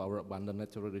value to our abundant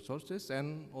natural resources,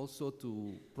 and also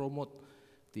to promote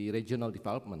the regional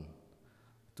development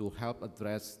to help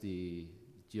address the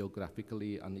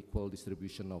geographically unequal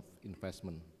distribution of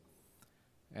investment.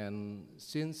 And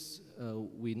since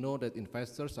we know that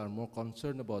investors are more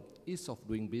concerned about ease of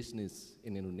doing business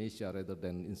in Indonesia rather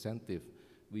than incentive,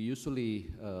 we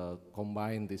usually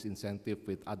combine this incentive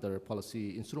with other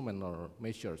policy instruments or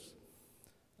measures,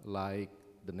 like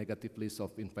the negative list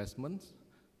of investments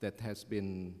that has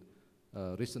been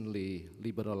recently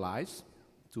liberalized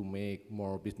to make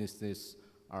more businesses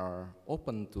are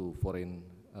open to foreign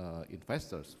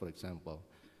investors, for example,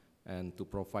 and to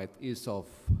provide ease of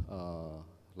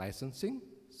licensing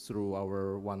through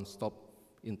our one-stop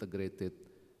integrated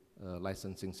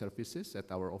licensing services at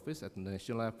our office at the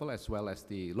national level as well as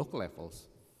the local levels.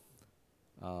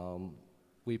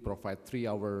 We provide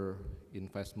 3-hour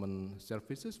investment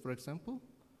services, for example,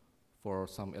 for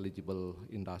some eligible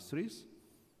industries.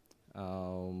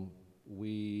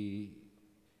 We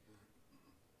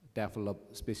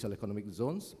develop special economic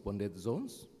zones, bonded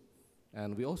zones,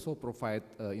 and we also provide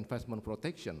investment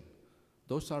protection.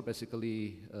 Those are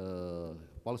basically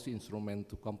policy instruments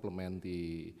to complement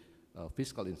the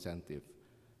fiscal incentive.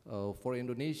 For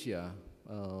Indonesia,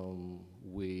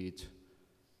 with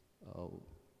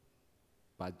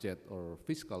budget or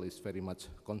fiscal is very much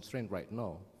constrained right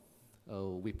now,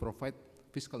 we provide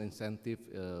fiscal incentive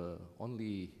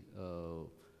only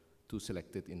to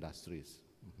selected industries.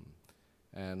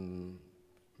 And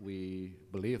we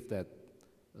believe that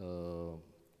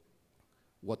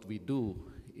what we do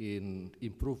in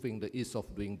improving the ease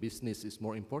of doing business is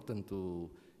more important to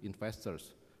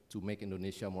investors to make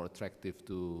Indonesia more attractive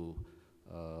to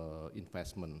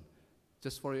investment.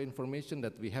 Just for your information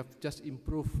that we have just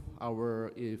improved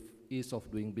our ease of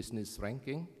doing business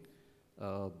ranking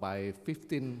by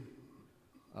 15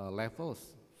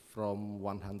 levels from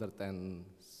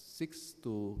 106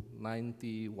 to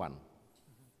 91.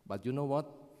 But you know what?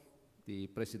 The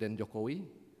President Jokowi,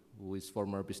 who is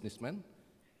former businessman,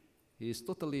 he is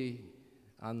totally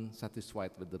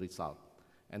unsatisfied with the result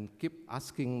and keep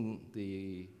asking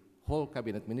the whole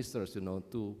cabinet ministers,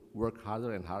 to work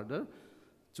harder and harder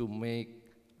to make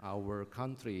our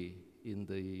country in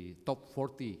the top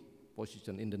 40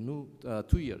 position in the new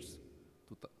 2 years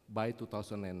by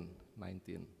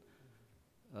 2019.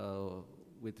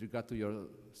 With regard to your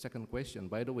second question,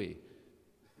 by the way,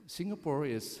 Singapore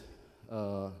is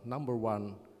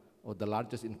 #1 or the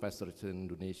largest investors in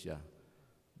Indonesia,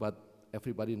 but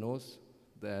everybody knows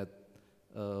that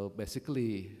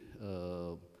basically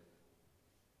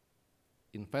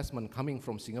investment coming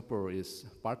from Singapore is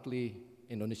partly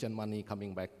Indonesian money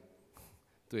coming back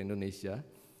to Indonesia,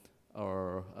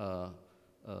 or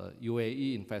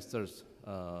UAE investors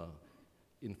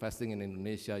investing in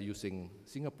Indonesia using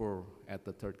Singapore as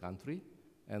the third country,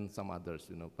 and some others,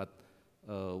 But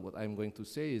what I'm going to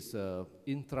say is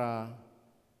intra-ASEAN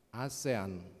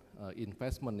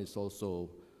investment is also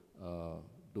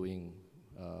doing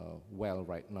well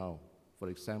right now. For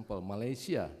example,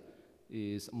 Malaysia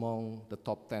is among the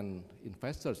top 10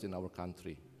 investors in our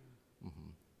country.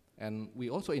 And we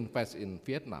also invest in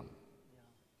Vietnam,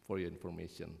 for your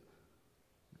information.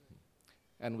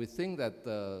 And we think that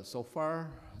so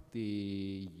far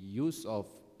the use of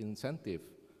incentive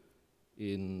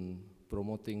in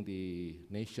promoting the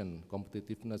nation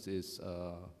competitiveness is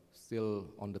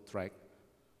still on the track,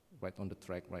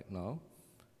 right now.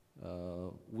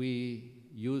 We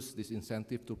use this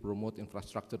incentive to promote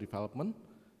infrastructure development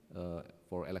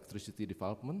for electricity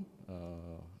development,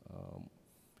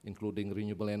 including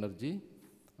renewable energy,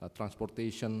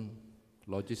 transportation,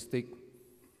 logistic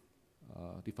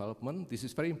development. This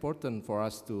is very important for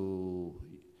us to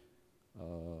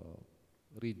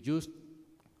reduce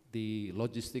the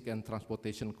logistic and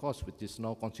transportation costs, which is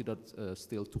now considered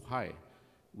still too high.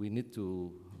 We need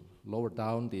to lower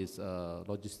down this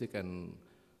logistic and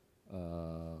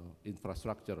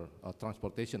infrastructure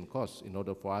transportation costs in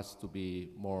order for us to be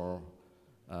more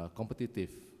competitive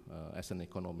as an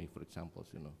economy, for example.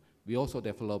 We also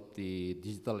developed the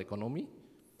digital economy,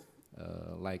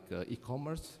 like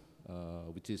e-commerce,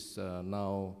 which is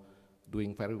now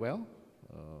doing very well.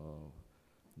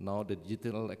 Now the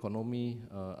digital economy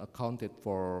accounted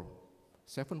for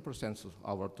 7% of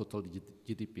our total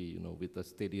GDP, with a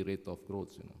steady rate of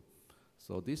growth.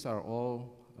 So these are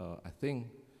all, I think,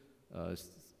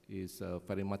 is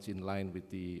very much in line with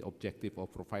the objective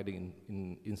of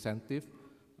providing incentive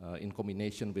in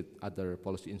combination with other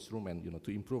policy instruments,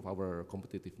 to improve our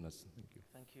competitiveness. Thank you.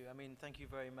 Thank you. Thank you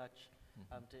very much.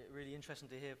 Really interesting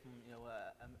to hear from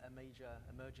a major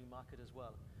emerging market as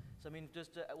well. So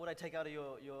just what I take out of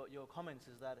your comments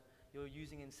is that you're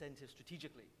using incentives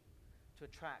strategically to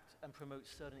attract and promote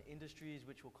certain industries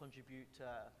which will contribute to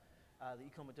the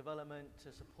economic development,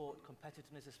 to support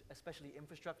competitiveness, especially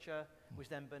infrastructure, which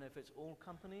then benefits all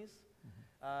companies.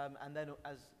 And then,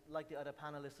 as like the other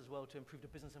panelists as well, to improve the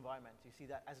business environment. You see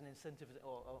that as an incentive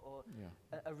or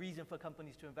a reason for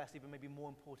companies to invest, even maybe more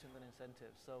important than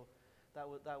incentives. So that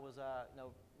was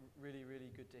really,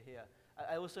 really good to hear.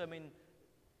 I also,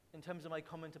 in terms of my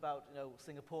comment about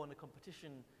Singapore and the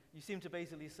competition, you seem to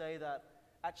basically say that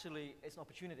actually it's an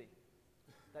opportunity.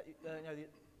 That the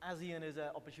ASEAN is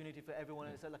an opportunity for everyone.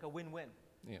 It's like a win-win.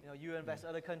 Yeah. You invest,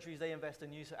 other countries, they invest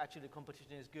in you, so actually the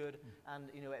competition is good, and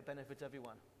it benefits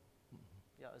everyone.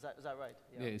 Yeah, is that right?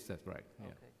 Yeah, that's right. Yeah.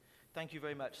 Okay, thank you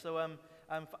very much. So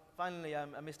finally,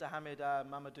 Mr. Hamid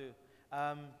Mamadou,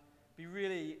 be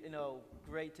really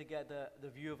great to get the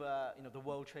view of the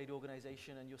World Trade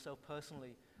Organization and yourself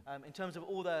personally in terms of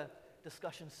all the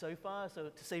discussion so far. So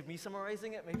to save me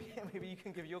summarizing it, maybe you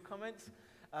can give your comments,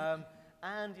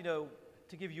 and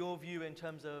to give your view in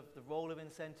terms of the role of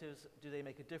incentives. Do they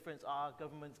make a difference? Are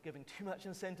governments giving too much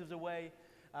incentives away?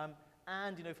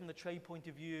 And from the trade point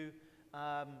of view,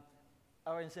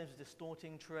 are incentives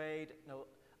distorting trade?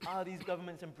 Are these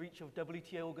governments in breach of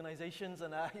WTO organizations?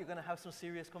 And you're going to have some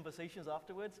serious conversations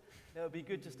afterwards. It would be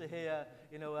good just to hear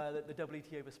the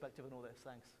WTO perspective on all this.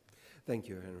 Thanks. Thank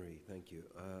you, Henry. Thank you.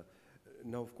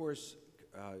 Now, of course,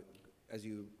 as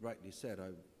you rightly said,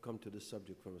 I've come to this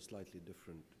subject from a slightly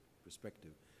different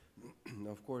perspective.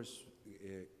 Now, of course,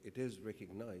 it is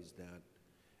recognized that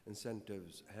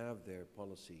incentives have their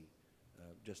policy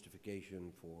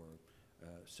justification for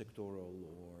sectoral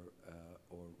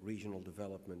or regional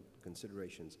development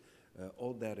considerations.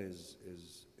 All that is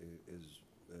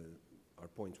our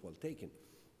points well taken.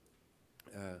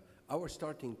 Our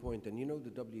starting point, and you know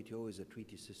the WTO is a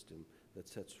treaty system that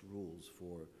sets rules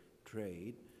for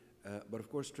trade, but of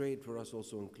course trade for us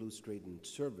also includes trade and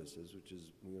services, which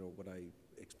is what I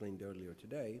explained earlier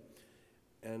today,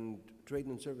 and trade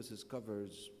and services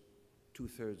covers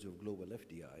 2/3 of global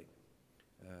FDI,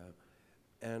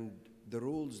 and the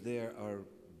rules there are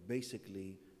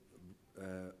basically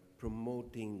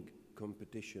promoting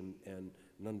competition and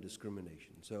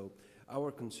non-discrimination. So our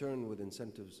concern with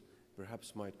incentives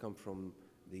perhaps might come from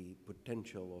the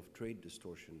potential of trade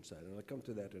distortion side, and I'll come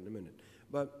to that in a minute.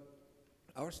 But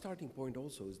our starting point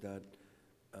also is that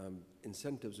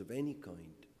incentives of any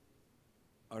kind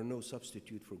are no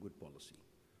substitute for good policy.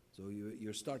 So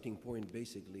your starting point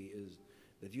basically is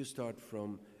that you start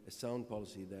from a sound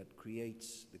policy that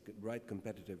creates the right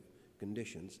competitive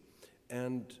conditions,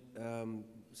 and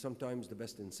sometimes the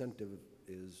best incentive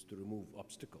is to remove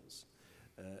obstacles.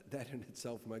 That in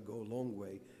itself might go a long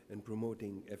way in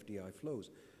promoting FDI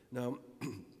flows. Now,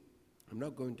 I'm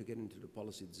not going to get into the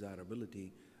policy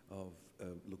desirability of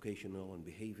locational and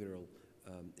behavioral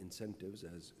incentives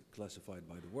as classified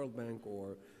by the World Bank,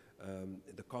 or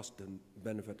the cost and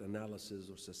benefit analysis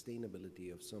or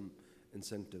sustainability of some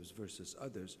incentives versus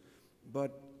others.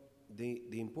 But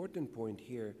the important point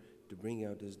here to bring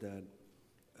out is that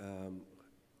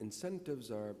incentives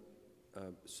are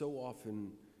so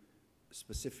often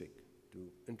specific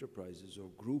to enterprises or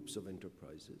groups of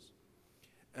enterprises,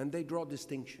 and they draw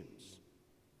distinctions.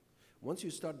 Once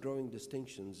you start drawing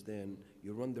distinctions, then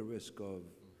you run the risk of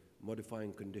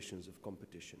modifying conditions of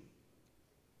competition.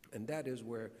 And that is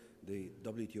where the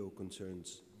WTO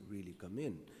concerns really come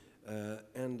in.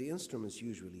 And the instruments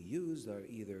usually used are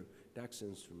either tax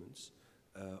instruments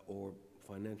or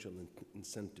financial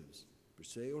incentives per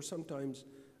se, or sometimes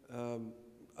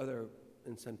other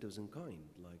incentives in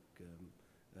kind, like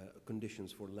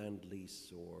conditions for land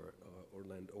lease or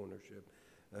land ownership.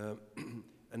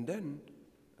 And then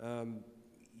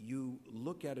you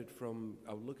look at it from,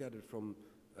 I'll look at it from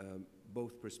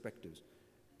both perspectives.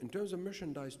 In terms of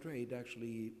merchandise trade,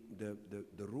 actually,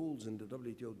 the rules in the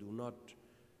WTO do not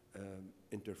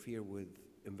interfere with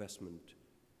investment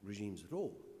regimes at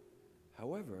all.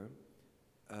 However,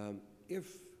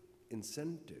 if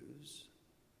incentives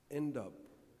end up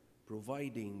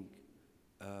providing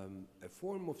a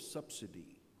form of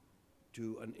subsidy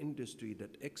to an industry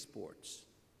that exports,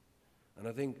 and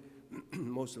I think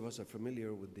most of us are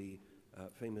familiar with the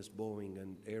famous Boeing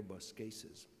and Airbus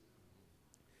cases,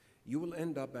 you will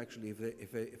end up actually,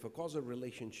 if a causal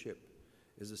relationship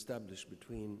is established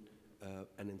between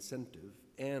an incentive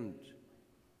and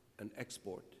an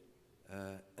export,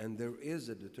 and there is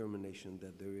a determination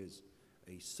that there is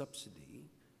a subsidy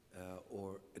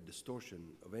or a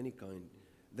distortion of any kind,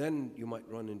 then you might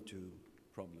run into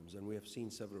problems, and we have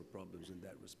seen several problems in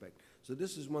that respect. So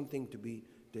this is one thing to be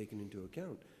taken into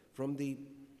account. From the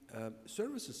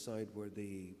services side, where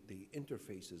the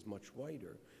interface is much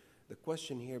wider, the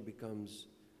question here becomes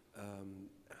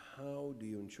how do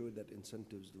you ensure that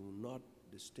incentives do not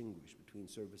distinguish between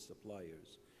service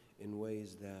suppliers in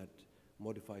ways that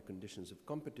modify conditions of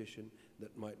competition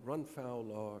that might run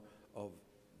foul of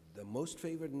the most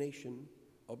favored nation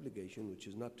obligation, which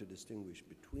is not to distinguish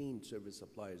between service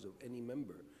suppliers of any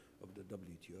member of the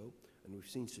WTO. And we've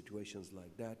seen situations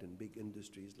like that in big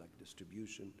industries like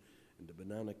distribution, in the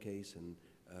banana case, and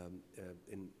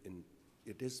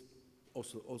it is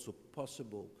also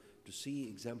possible to see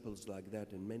examples like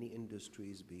that in many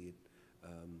industries, be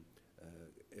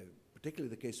it particularly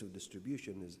the case of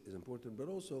distribution is important, but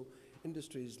also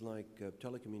industries like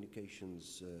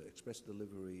telecommunications, express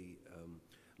delivery,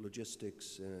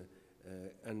 logistics,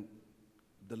 and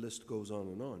the list goes on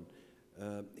and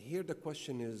on. Here the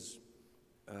question is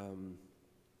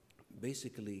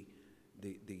basically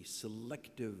the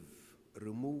selective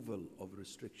removal of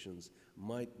restrictions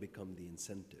might become the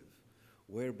incentive,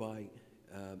 whereby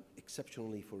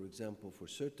exceptionally, for example, for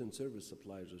certain service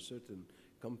suppliers or certain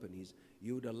companies,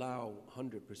 you would allow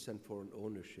 100% foreign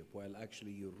ownership, while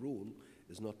actually your rule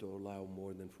is not to allow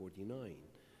more than 49.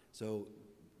 So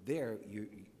there,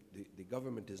 the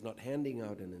government is not handing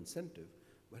out an incentive,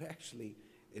 but actually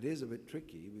it is a bit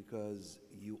tricky because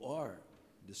you are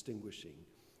distinguishing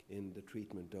in the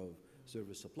treatment of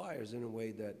service suppliers in a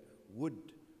way that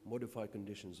would modify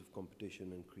conditions of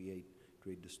competition and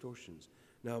create distortions.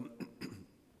 Now,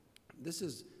 this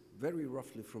is very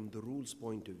roughly from the rules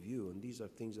point of view, and these are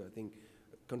things I think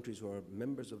countries who are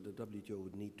members of the WTO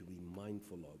would need to be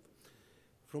mindful of.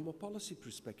 From a policy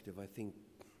perspective, I think,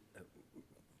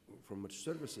 from a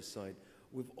services side,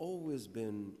 we've always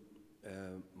been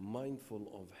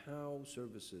mindful of how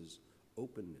services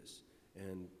openness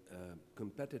and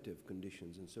competitive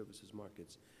conditions in services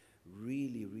markets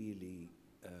really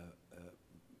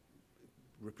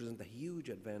represent a huge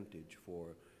advantage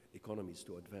for economies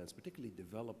to advance, particularly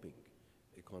developing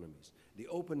economies. The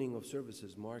opening of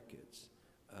services markets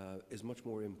is much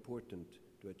more important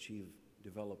to achieve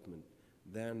development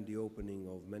than the opening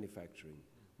of manufacturing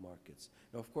markets.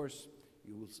 Now, of course,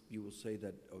 you will say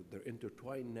that they're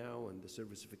intertwined now and the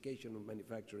servicification of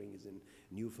manufacturing is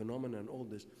a new phenomenon and all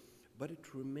this, but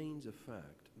it remains a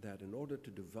fact that in order to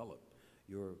develop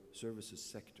your services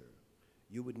sector,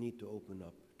 you would need to open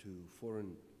up to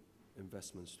foreign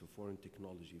investments, to foreign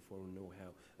technology, foreign know-how.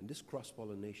 And this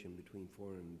cross-pollination between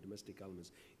foreign and domestic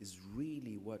elements is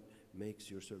really what makes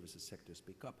your services sectors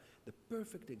pick up. The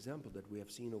perfect example that we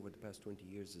have seen over the past 20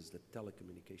 years is the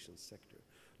telecommunications sector.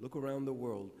 Look around the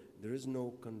world, there is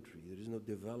no country, there is no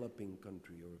developing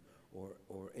country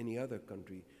or any other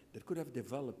country that could have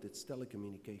developed its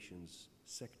telecommunications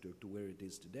sector to where it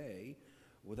is today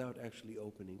without actually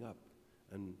opening up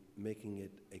and making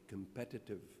it a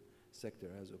competitive sector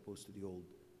as opposed to the old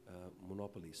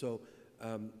monopoly. So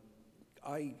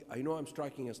I know I'm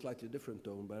striking a slightly different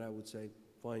tone, but I would say,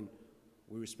 fine,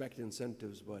 we respect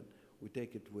incentives, but we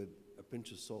take it with a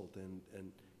pinch of salt,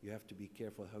 and you have to be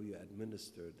careful how you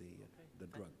administer the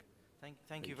drug.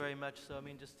 Thank you very much. So I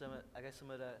mean, just I guess some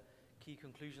of the key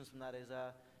conclusions from that is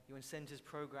your incentives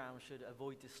program should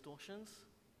avoid distortions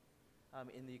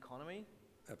in the economy.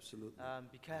 Absolutely.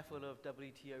 Be careful of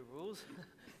WTO rules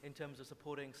in terms of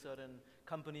supporting certain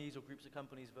companies or groups of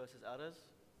companies versus others,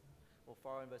 or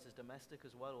foreign versus domestic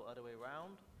as well, or other way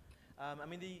around. I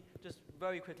mean, just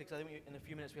very quickly, because I think in a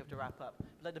few minutes we have to wrap up.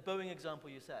 Like the Boeing example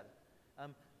you said,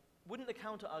 wouldn't the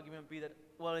counter argument be that,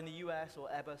 well, in the US or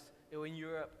Airbus or in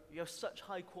Europe, you have such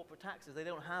high corporate taxes, they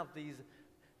don't have these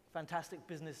fantastic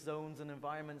business zones and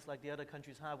environments like the other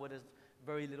countries have, where there's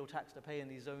very little tax to pay in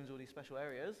these zones or these special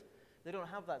areas. They don't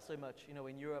have that so much, you know,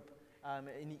 in Europe,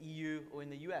 in the EU, or in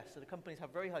the US. So the companies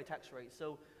have very high tax rates.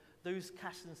 So those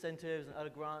cash incentives and other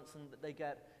grants that they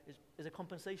get is a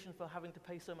compensation for having to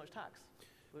pay so much tax.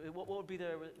 What would be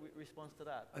the response to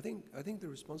that? I think the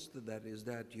response to that is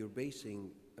that you're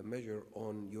basing a measure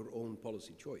on your own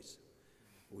policy choice,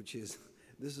 which is,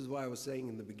 this is why I was saying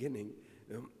in the beginning,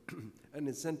 an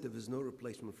incentive is no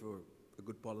replacement for a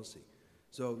good policy.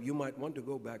 So you might want to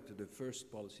go back to the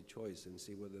first policy choice and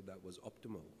see whether that was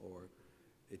optimal or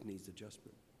it needs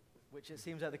adjustment. Which it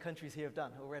seems like the countries here have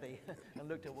done already and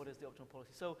looked at what is the optimal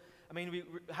policy. So, I mean, we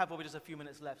have probably just a few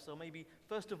minutes left. So maybe,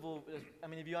 first of all, I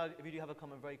mean, if you do have a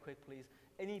comment, very quick, please.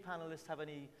 Any panelists have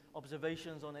any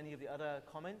observations on any of the other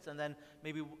comments? And then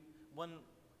maybe one,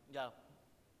 yeah,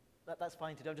 that's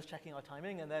fine to do. I'm just checking our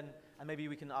timing, and maybe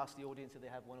we can ask the audience if they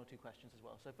have one or two questions as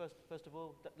well. So first of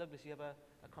all, Douglas, you have a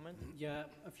comment? Yeah,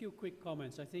 a few quick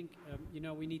comments. I think, you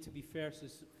know, we need to be fair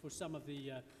for some of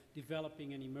the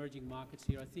developing and emerging markets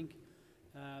here. I think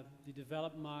the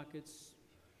developed markets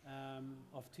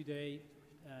of today,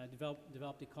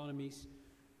 developed economies,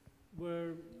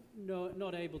 were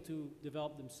not able to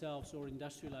develop themselves or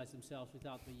industrialize themselves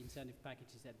without the incentive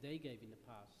packages that they gave in the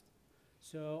past.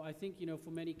 So I think, you know,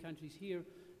 for many countries here,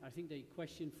 I think the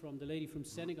question from the lady from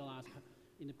Senegal asked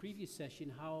in the previous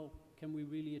session, how can we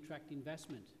really attract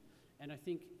investment? And I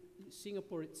think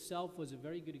Singapore itself was a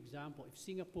very good example. If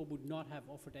Singapore would not have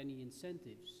offered any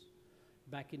incentives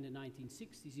back in the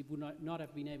 1960s, it would not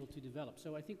have been able to develop.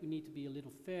 So I think we need to be a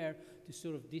little fair to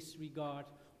sort of disregard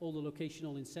all the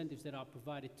locational incentives that are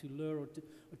provided to lure or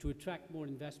to attract more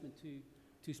investment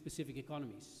to specific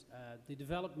economies. The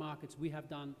developed markets, we have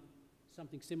done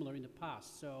something similar in the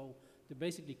past, so they're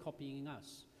basically copying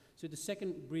us. So the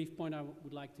second brief point I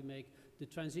would like to make, the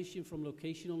transition from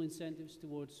locational incentives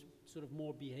towards sort of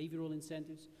more behavioral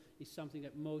incentives is something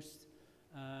that most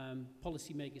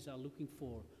policymakers are looking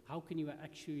for. How can you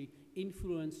actually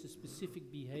influence the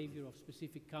specific behavior of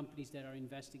specific companies that are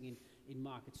investing in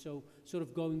markets? So sort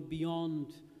of going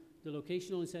beyond the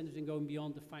locational incentives and going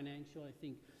beyond the financial. I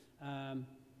think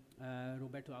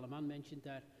Roberto Aleman mentioned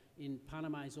that in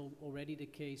Panama is already the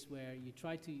case where you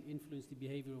try to influence the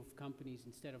behavior of companies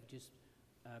instead of just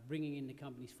bringing in the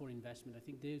companies for investment. I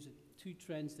think there's two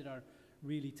trends that are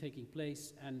really taking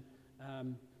place, and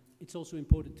it's also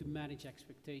important to manage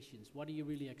expectations. What do you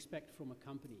really expect from a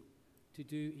company? to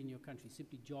do in your country?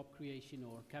 Simply job creation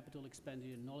or capital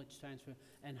expenditure, knowledge transfer,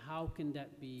 and how can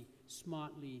that be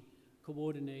smartly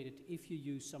coordinated if you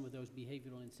use some of those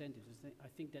behavioral incentives? I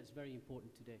think that's very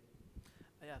important today.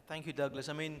 Yeah, thank you, Douglas.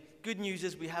 I mean, good news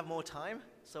is we have more time.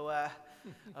 So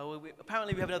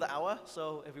apparently we have another hour,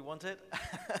 so if we want it.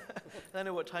 I don't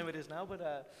know what time it is now,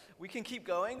 but we can keep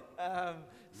going.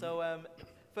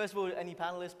 First of all, any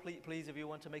panelists, please, if you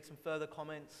want to make some further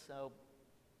comments,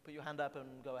 put your hand up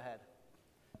and go ahead.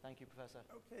 Thank you, Professor.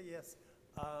 Okay, yes.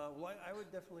 Well, I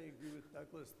would definitely agree with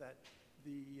Douglas that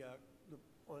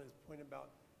on his point about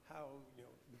how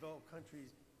developed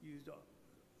countries used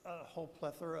a whole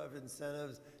plethora of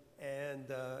incentives, and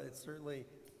it certainly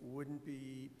wouldn't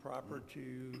be proper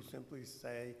to simply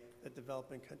say that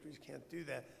developing countries can't do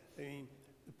that. I mean,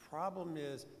 the problem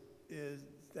is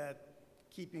that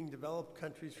keeping developed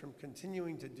countries from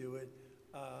continuing to do it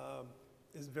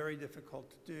is very difficult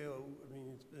to do. I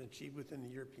mean, it's been achieved within the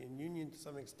European Union to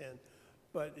some extent,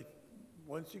 but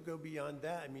once you go beyond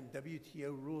that, I mean,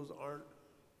 WTO rules aren't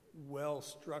well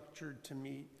structured to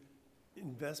meet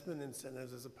investment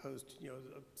incentives as opposed to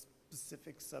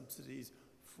specific subsidies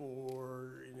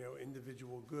for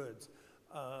individual goods.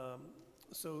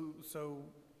 So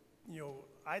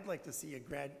I'd like to see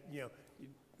you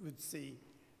would see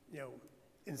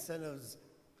incentives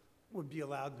would be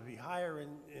allowed to be higher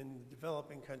in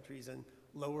developing countries and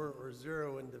lower or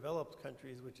zero in developed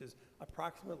countries, which is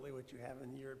approximately what you have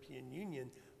in the European Union.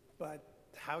 But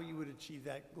how you would achieve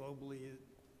that globally,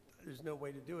 there's no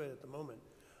way to do it at the moment.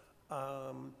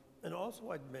 And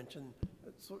also I'd mention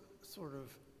a sort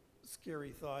of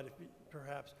scary thought,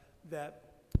 perhaps, that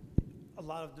a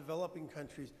lot of developing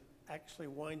countries actually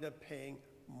wind up paying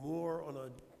more on a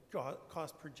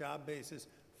cost per job basis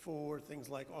for things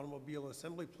like automobile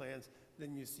assembly plants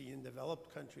than you see in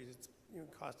developed countries. It's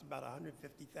costs about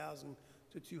 $150,000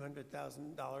 to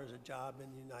 $200,000 a job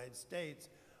in the United States,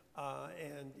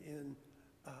 and in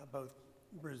both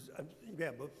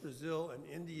Brazil and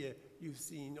India, you've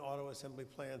seen auto assembly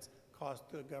plants cost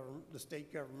the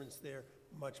state governments there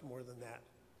much more than that.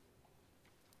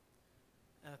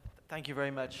 Thank you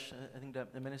very much. I think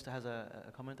the Minister has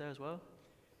a comment there as well.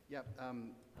 Yeah,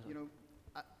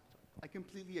 I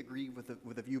completely agree with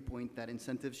the viewpoint that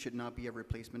incentives should not be a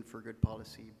replacement for good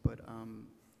policy, but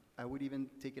I would even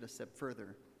take it a step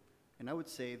further. And I would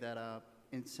say that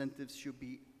incentives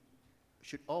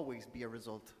should always be a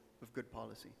result of good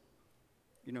policy.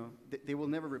 They will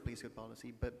never replace good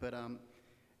policy, but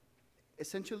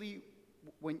essentially,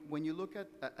 when you look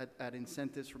at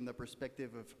incentives from the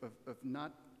perspective of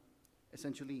not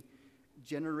essentially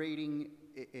generating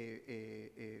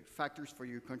factors for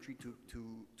your country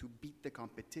to beat the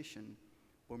competition,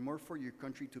 but more for your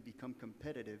country to become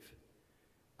competitive,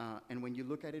 and when you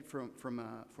look at it from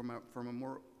a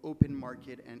more open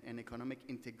market and economic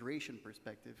integration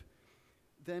perspective,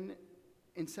 then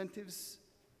incentives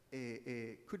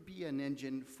could be an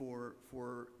engine for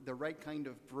the right kind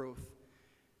of growth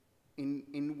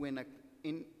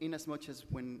in as much as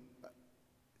when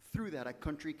through that a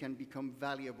country can become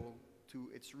valuable to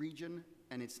its region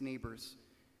and its neighbors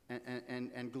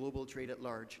and global trade at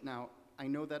large. Now, I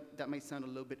know that might sound a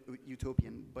little bit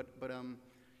utopian, but I'm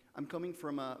coming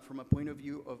from a point of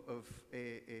view of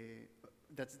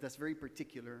that's very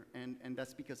particular, and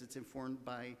that's because it's informed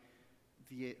by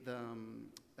the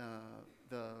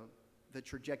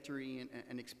trajectory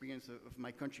and experience of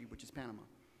my country, which is Panama.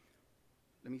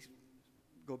 Let me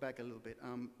go back a little bit.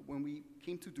 When we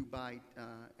came to Dubai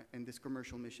in this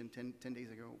commercial mission 10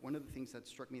 days ago, one of the things that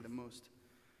struck me the most,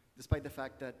 despite the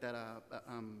fact that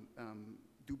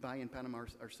Dubai and Panama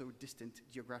are so distant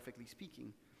geographically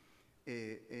speaking,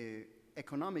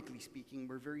 economically speaking,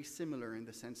 we're very similar in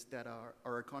the sense that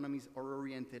our economies are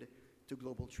oriented to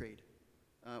global trade.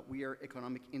 We are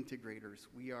economic integrators.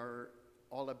 We are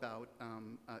all about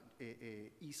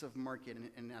ease of market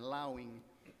and allowing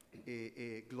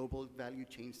global value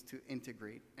chains to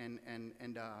integrate and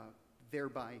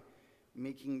thereby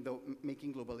making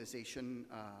globalization,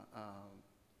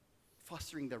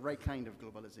 fostering the right kind of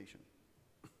globalization.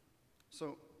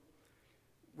 So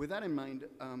with that in mind,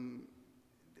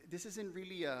 this isn't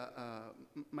really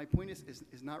my point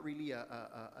is not really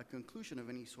a conclusion of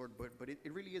any sort, but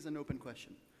it really is an open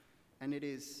question. And it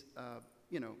is,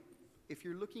 if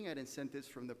you're looking at incentives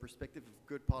from the perspective of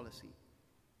good policy,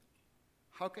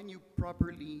 how can you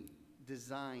properly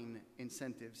design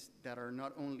incentives that are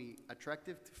not only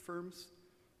attractive to firms,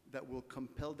 that will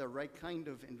compel the right kind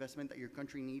of investment that your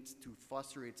country needs to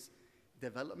foster its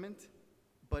development,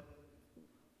 but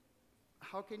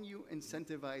how can you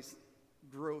incentivize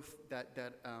growth that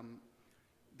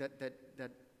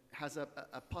has a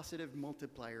positive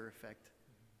multiplier effect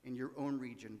in your own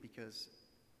region, because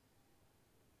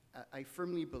I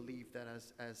firmly believe that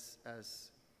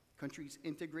as countries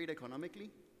integrate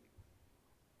economically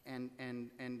and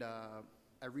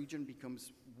a region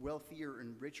becomes wealthier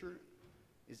and richer,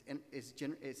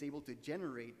 is able to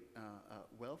generate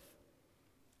wealth,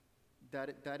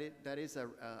 that is a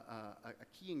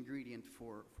key ingredient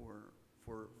for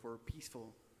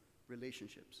peaceful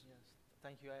relationships. Yes,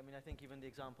 thank you. I mean, I think even the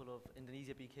example of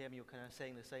Indonesia became, you're kind of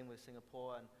saying the same with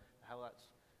Singapore and how that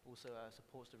also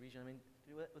supports the region. I mean,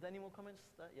 were there any more comments?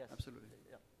 Yes. Absolutely.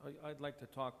 Yeah. I'd like to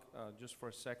talk just for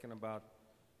a second about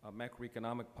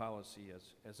macroeconomic policy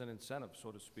as an incentive,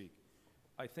 so to speak.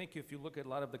 I think if you look at a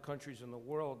lot of the countries in the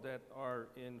world that are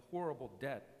in horrible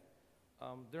debt,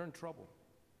 they're in trouble.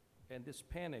 And this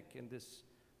panic and this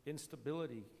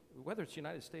instability, whether it's the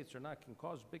United States or not, can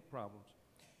cause big problems.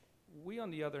 We,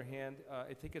 on the other hand,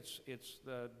 I think it's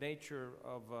the nature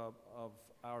of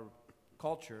our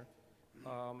culture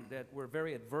that we're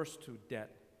very adverse to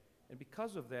debt. And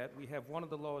because of that, we have one of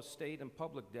the lowest state and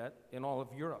public debt in all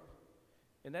of Europe.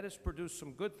 And that has produced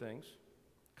some good things,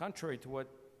 contrary to what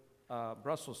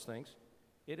Brussels thinks.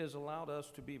 It has allowed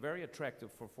us to be very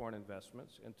attractive for foreign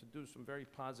investments and to do some very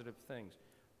positive things.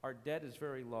 Our debt is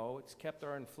very low. It's kept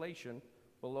our inflation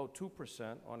below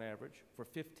 2% on average for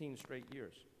 15 straight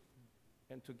years,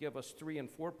 and to give us 3 and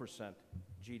 4%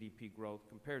 GDP growth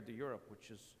compared to Europe,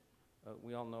 which is,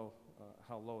 we all know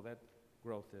how low that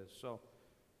growth is. So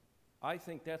I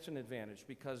think that's an advantage,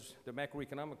 because the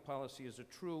macroeconomic policy is a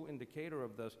true indicator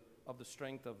of the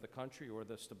strength of the country or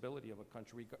the stability of a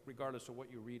country, regardless of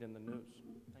what you read in the news.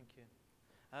 Thank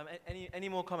you. Any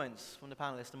more comments from the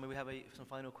panelists? And we have some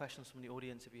final questions from the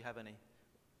audience, if you have any.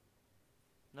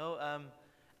 No?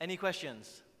 Any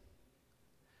questions?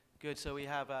 Good. So we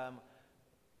have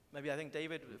maybe I think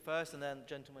David first, and then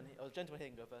gentleman here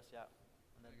can go first. Yeah,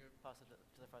 and then pass it to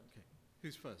the front. Okay.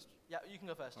 Who's first? Yeah, you can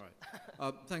go first. All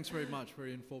right. Thanks very much.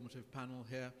 Very informative panel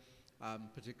here.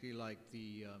 Particularly like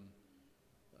the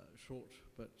short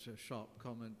but sharp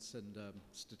comments and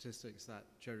statistics that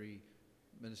Jerry,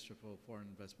 Minister for Foreign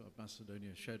Investment of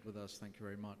Macedonia, shared with us. Thank you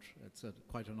very much. It's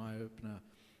quite an eye-opener.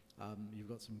 You've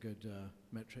got some good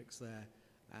metrics there.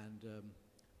 And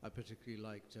I particularly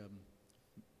liked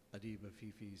Adiba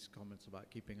Fifi's comments about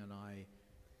keeping an eye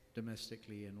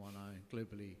domestically and one eye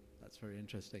globally. That's very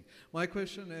interesting. My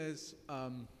question is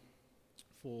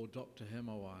for Dr.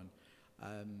 Himawan.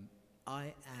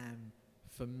 I am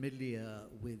familiar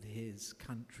with his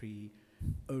country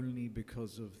only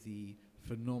because of the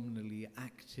phenomenally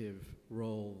active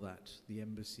role that the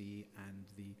embassy and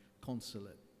the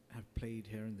consulate have played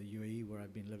here in the UAE, where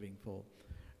I've been living for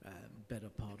better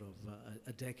part of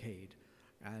a decade.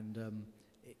 And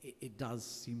it does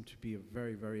seem to be a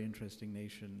very, very interesting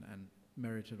nation and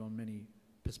merited on many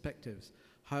perspectives.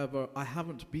 However, I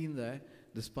haven't been there,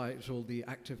 despite all the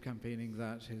active campaigning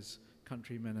that his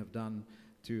countrymen have done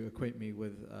to acquaint me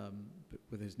with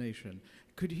his nation.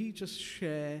 Could he just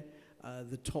share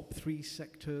the top 3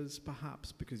 sectors,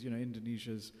 perhaps, because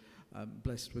Indonesia's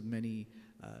blessed with many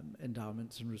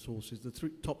endowments and resources, the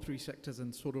top 3 sectors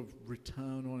and sort of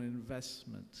return on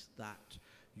investment that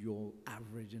your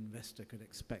average investor could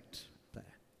expect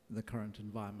there in the current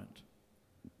environment?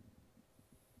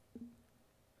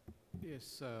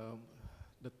 Yes,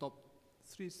 the top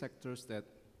 3 sectors that,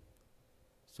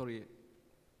 sorry,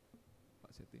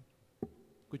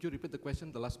 could you repeat the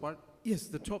question, the last part? Yes,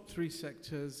 the top 3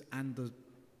 sectors and the,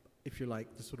 if you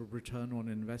like, the sort of return on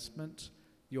investment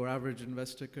your average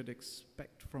investor could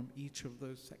expect from each of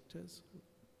those sectors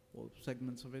or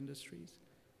segments of industries?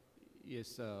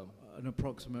 Yes. An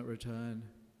approximate return?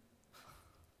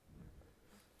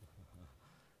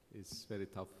 It's very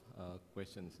tough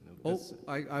questions.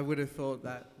 I would have thought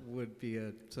that would be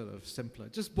a sort of simpler,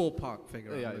 just ballpark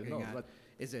figure I'm looking at.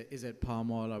 Is it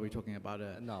palm oil? Are we talking about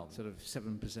a sort of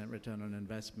 7% return on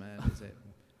investment? Is it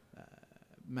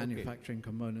manufacturing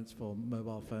components for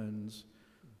mobile phones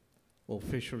or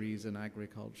fisheries and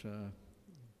agriculture?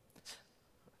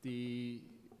 The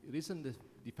recent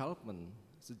development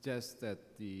suggests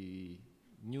that the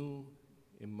new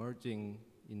emerging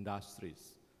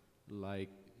industries like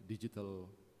digital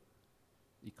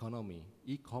economy,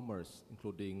 e-commerce,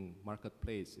 including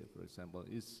marketplace, for example,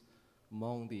 is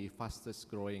among the fastest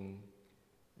growing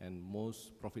and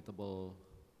most profitable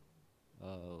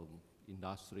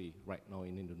industry right now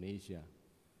in Indonesia.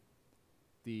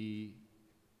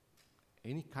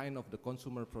 Any kind of the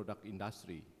consumer product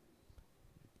industry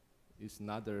is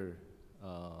another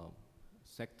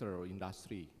sector or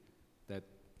industry that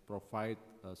provide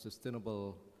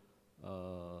sustainable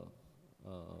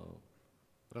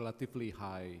relatively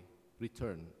high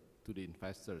return to the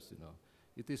investors. You know,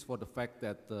 it is for the fact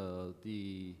that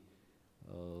the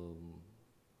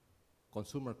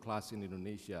consumer class in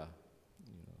Indonesia,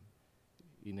 you know,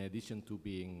 in addition to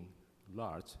being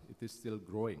large, it is still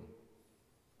growing.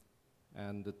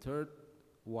 And the third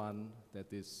one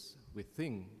that is, we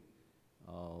think,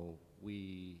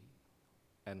 we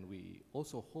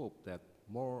also hope that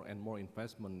more and more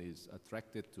investment is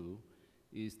attracted to,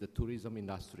 is the tourism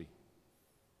industry.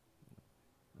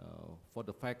 For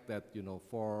the fact that, you know,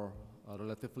 for a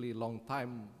relatively long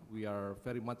time, we are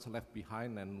very much left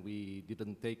behind and we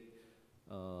didn't take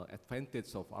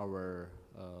advantage of our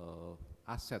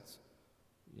assets,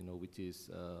 you know, which is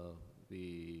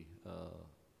the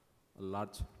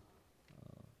large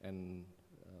and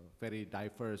very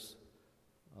diverse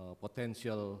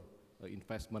potential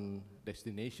investment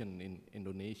destination in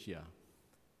Indonesia.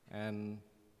 And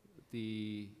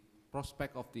the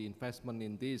prospect of the investment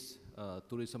in this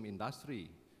tourism industry,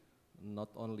 not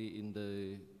only in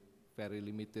the very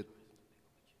limited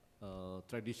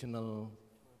traditional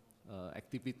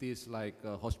activities like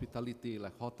hospitality,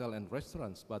 like hotel and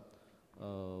restaurants, but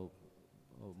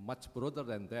much broader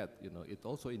than that. You know, it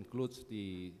also includes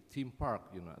the theme park,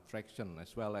 you know, attraction,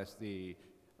 as well as the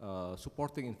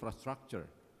supporting infrastructure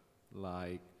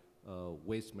like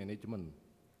waste management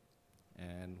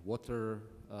and water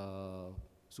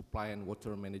supply and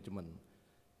water management,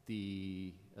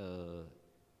 the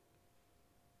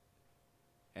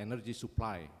energy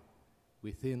supply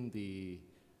within the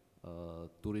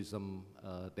tourism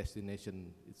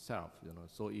destination itself. You know,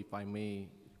 so if I may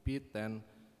repeat, then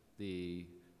the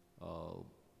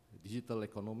digital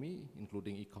economy,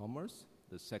 including e-commerce.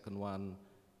 The second one,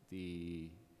 the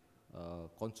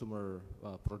consumer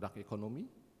product economy,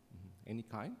 any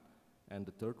kind. And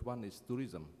the third one is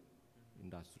tourism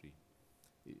industry.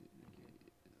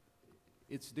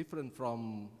 It's different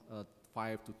from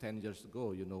 5 to 10 years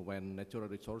ago, you know, when natural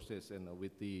resources and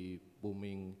with the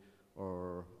booming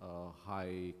or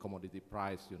high commodity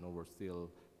price, you know, were still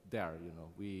there. You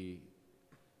know, we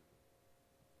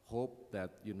hope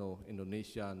that, you know,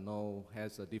 Indonesia now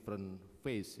has a different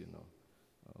phase, you know,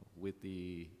 with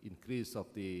the increase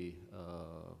of the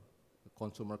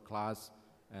consumer class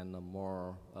and a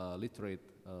more literate,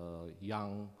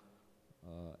 young,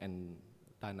 and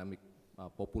dynamic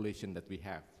population that we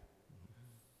have.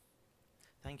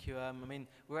 Thank you. I mean,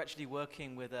 we're actually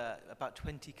working with about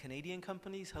 20 Canadian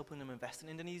companies, helping them invest in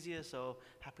Indonesia, so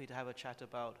happy to have a chat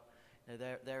about, you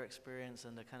know, their experience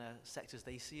and the kind of sectors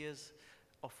they see as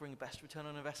offering best return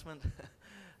on investment.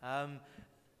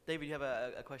 David, you have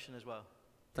a question as well.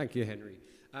 Thank you, Henry.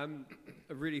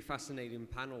 A really fascinating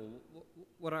panel.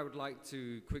 What I would like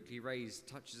to quickly raise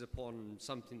touches upon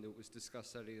something that was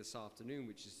discussed earlier this afternoon,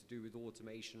 which is to do with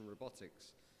automation and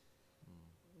robotics.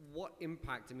 What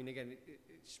impact, I mean, again,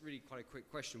 it's really quite a quick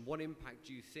question. What impact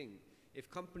do you think, if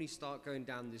companies start going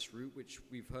down this route, which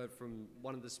we've heard from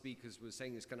one of the speakers was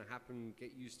saying it's going to happen,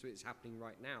 get used to it, it's happening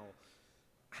right now.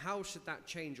 How should that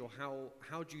change, or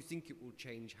how do you think it will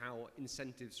change how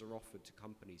incentives are offered to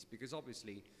companies? Because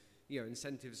obviously, you know,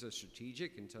 incentives are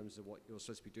strategic in terms of what you're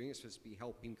supposed to be doing. It's supposed to be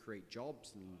helping create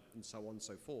jobs and so on and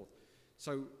so forth.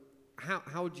 So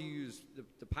how do you,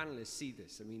 the panelists, see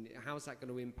this? I mean, how is that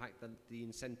going to impact the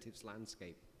incentives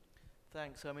landscape?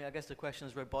 Thanks. I mean, I guess the question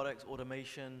is robotics,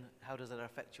 automation, how does that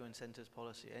affect your incentives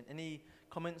policy? Any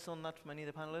comments on that from any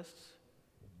of the panelists?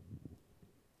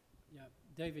 Yeah,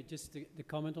 David, just the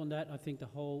comment on that. I think the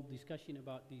whole discussion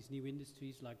about these new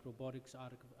industries like robotics,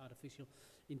 artificial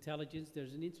intelligence,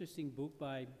 there's an interesting book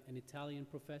by an Italian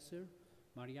professor,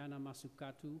 Mariana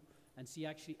Mazzucato, and she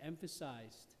actually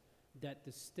emphasized that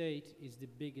the state is the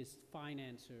biggest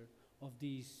financer of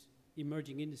these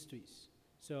emerging industries.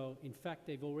 So in fact,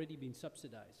 they've already been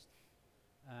subsidized.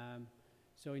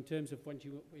 So in terms of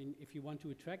if you want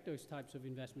to attract those types of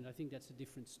investment, I think that's a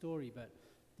different story. But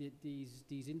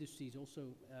these industries also,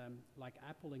 like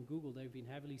Apple and Google, they've been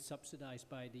heavily subsidized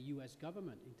by the US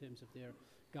government in terms of their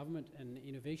government and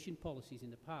innovation policies in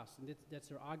the past. And that's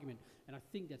their argument. And I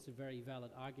think that's a very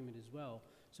valid argument as well.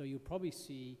 So you'll probably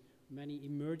see many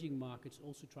emerging markets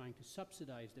also trying to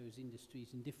subsidize those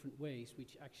industries in different ways,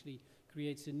 which actually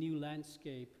creates a new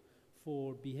landscape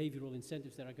for behavioral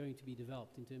incentives that are going to be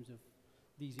developed in terms of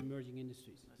these emerging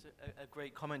industries. That's a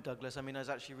great comment, Douglas. I mean, I was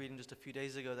actually reading just a few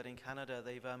days ago that in Canada,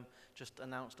 they've just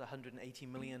announced a $180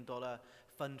 million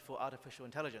fund for artificial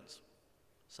intelligence.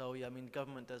 So, yeah, I mean,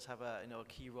 government does have a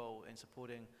key role in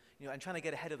supporting, and trying to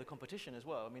get ahead of the competition as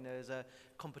well. I mean, there's a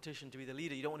competition to be the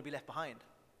leader. You don't want to be left behind.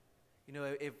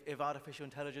 If artificial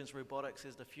intelligence, robotics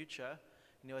is the future,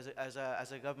 you know, as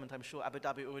a government, I'm sure Abu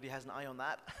Dhabi already has an eye on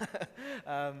that.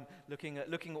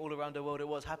 Looking all around the world at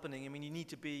what's happening. I mean, you need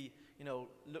to be, you know,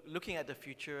 looking at the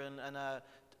future and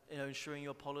you know, ensuring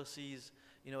your policies,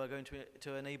 you know, are going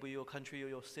to enable your country or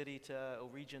your city or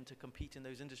region to compete in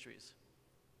those industries.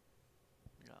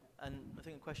 Yeah. And I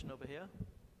think a question over here.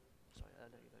 Sorry,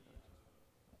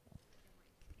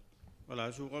 Voilà,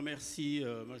 je vous remercie.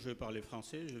 Moi, je vais parler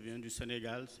français. Je viens du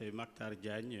Sénégal. C'est Maktar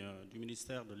Diagne, du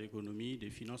ministère de l'Économie, des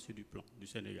Finances et du Plan du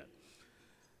Sénégal.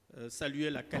 Saluer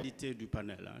la qualité du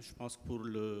panel. Hein. Je pense que pour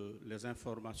les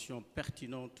informations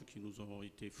pertinentes qui nous ont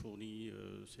été fournies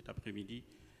cet après-midi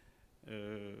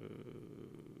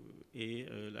et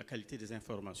la qualité des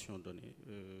informations données.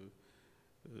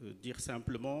 Dire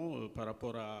simplement par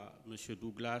rapport à M.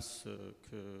 Douglas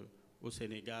qu'au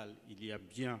Sénégal, il y a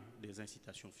bien des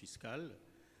incitations fiscales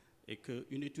et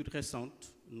qu'une étude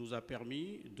récente nous a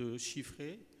permis de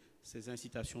chiffrer ces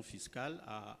incitations fiscales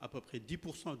à peu près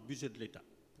 10% du budget de l'État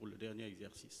pour le dernier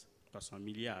exercice, 300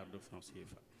 milliards de francs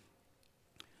CFA.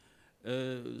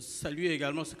 Saluer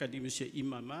également ce qu'a dit M.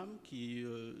 Imamam qui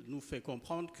nous fait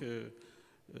comprendre que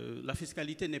la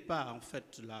fiscalité n'est pas en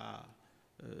fait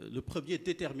le premier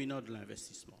déterminant de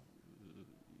l'investissement.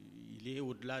 Il est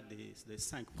au-delà des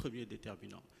 5 premiers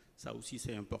déterminants. Ça aussi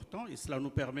c'est important et cela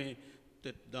nous permet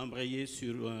peut-être d'embrayer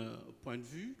sur un point de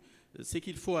vue, c'est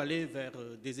qu'il faut aller vers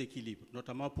des équilibres,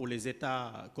 notamment pour les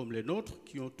États comme les nôtres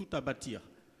qui ont tout à bâtir.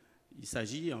 Il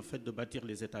s'agit en fait de bâtir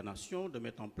les États-nations, de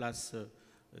mettre en place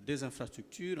des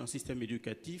infrastructures, un système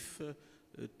éducatif,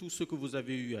 tout ce que vous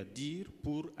avez eu à dire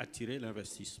pour attirer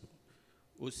l'investissement.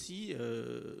 Aussi,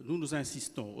 nous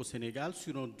insistons au Sénégal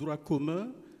sur un droit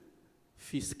commun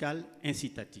fiscal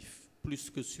incitatif, plus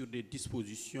que sur des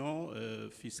dispositions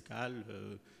fiscales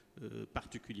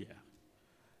particulières.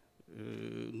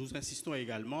 Nous insistons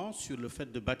également sur le fait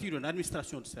de bâtir une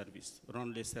administration de services,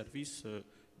 rendre les services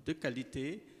de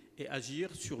qualité et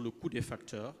agir sur le coût des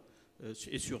facteurs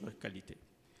et sur leur qualité.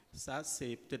 Ça,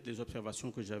 c'est peut-être les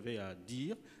observations que j'avais à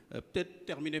dire. Peut-être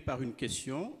terminer par une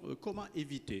question. Comment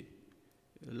éviter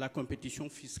la compétition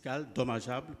fiscale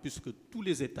dommageable puisque tous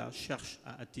les États cherchent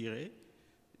à attirer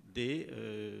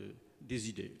des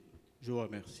idées? Je vous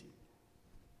remercie.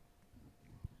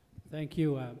 Thank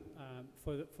you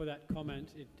for that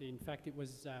comment. In fact, it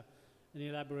was an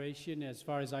elaboration as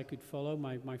far as I could follow.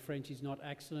 My French is not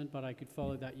excellent, but I could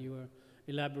follow that you were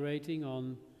elaborating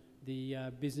on the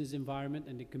business environment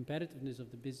and the competitiveness of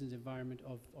the business environment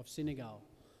of Senegal.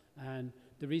 And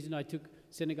the reason I took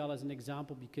Senegal as an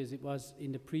example because it was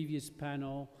in the previous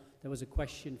panel, there was a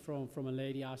question from a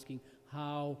lady asking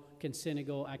how can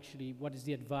Senegal actually, what is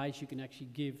the advice you can actually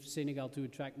give Senegal to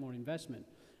attract more investment?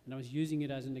 And I was using it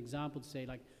as an example to say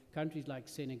like countries like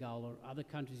Senegal or other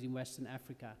countries in Western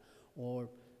Africa or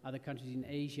other countries in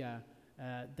Asia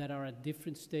that are at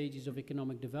different stages of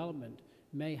economic development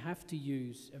may have to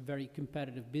use a very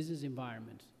competitive business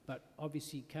environment, but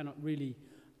obviously cannot really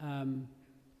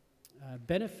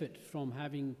benefit from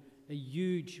having a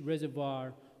huge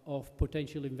reservoir of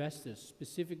potential investors,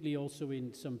 specifically also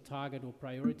in some target or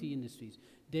priority industries.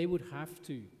 They would have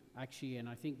to actually, and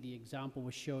I think the example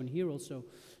was shown here also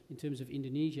in terms of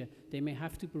Indonesia, they may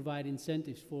have to provide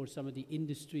incentives for some of the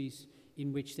industries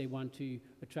in which they want to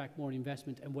attract more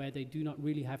investment and where they do not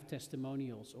really have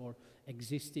testimonials or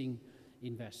existing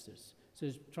investors. So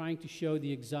it's trying to show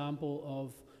the example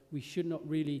of we should not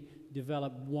really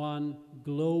develop one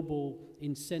global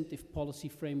incentive policy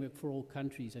framework for all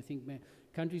countries. I think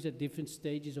countries at different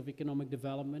stages of economic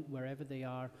development, wherever they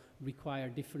are, require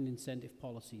different incentive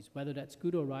policies. Whether that's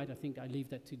good or right, I think I leave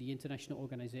that to the international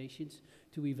organizations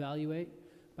to evaluate.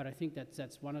 But I think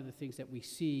that's one of the things that we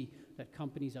see that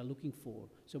companies are looking for.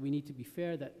 So we need to be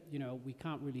fair that, you know, we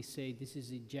can't really say this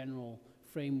is a general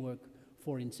framework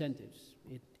for incentives.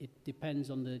 It depends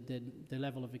on the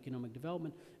level of economic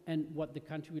development and what the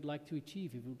country would like to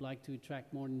achieve. If it would like to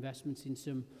attract more investments in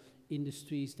some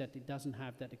industries that it doesn't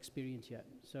have that experience yet.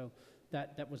 So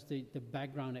that was the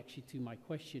background actually to my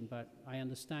question, but I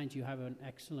understand you have an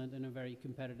excellent and a very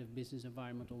competitive business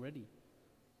environment already.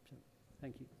 So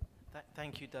thank you.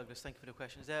 Thank you, Douglas. Thank you for the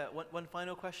question. Is there one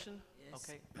final question? Yes.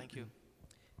 Okay, thank you.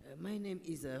 My name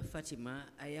is Fatima.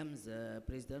 I am the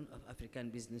president of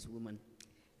African Businesswomen.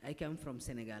 I come from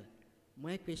Senegal.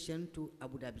 My question to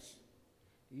Abu Dhabi.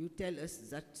 You tell us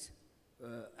that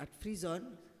at Free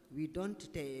Zone, we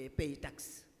don't pay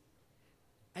tax.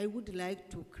 I would like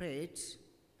to create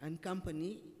a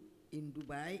company in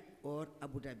Dubai or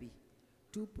Abu Dhabi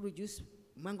to produce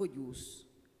mango juice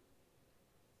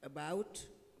about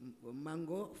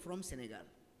mango from Senegal.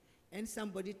 And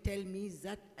somebody tell me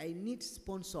that I need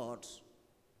sponsors.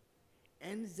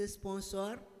 and the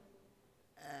sponsor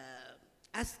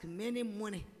ask many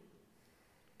money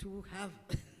to have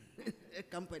a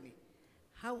company.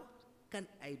 How can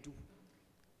I do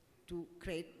to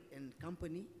create a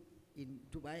company in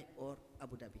Dubai or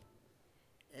Abu Dhabi?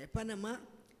 Panama,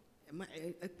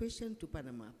 a question to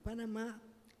Panama. Panama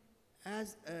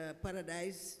as a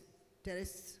paradise,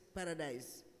 terrorist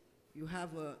paradise. You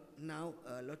have now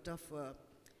a lot of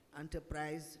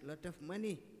enterprise, lot of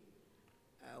money.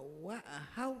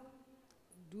 How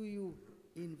do you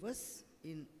invest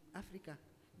in Africa?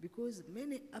 Because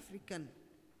many African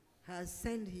has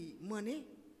sent money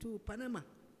to Panama.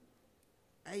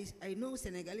 I know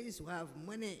Senegalese who have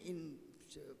money in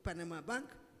Panama Bank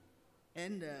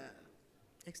and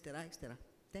extra, extra.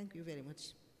 Thank you very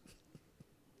much.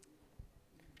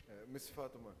 Miss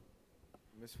Fatima,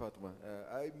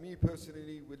 me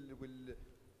personally will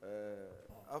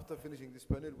after finishing this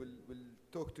panel, will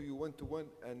talk to you one-to-one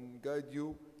and guide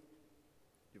you.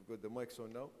 You've got the mics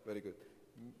on now, very good.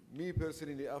 Me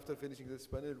personally, after finishing this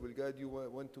panel, will guide you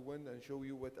one-to-one and show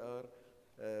you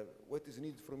what is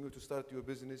needed from you to start your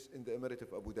business in the Emirate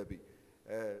of Abu Dhabi.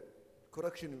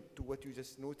 Correction to what you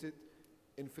just noted,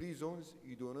 in free zones,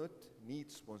 you do not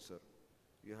need sponsor.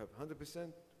 You have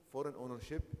 100% foreign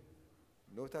ownership,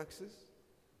 no taxes,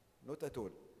 not at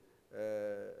all.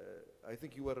 I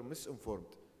think you are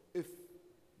misinformed. If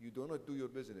you do not do your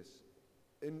business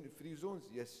in free zones,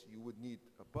 yes, you would need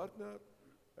a partner,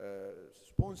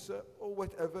 sponsor, or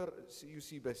whatever you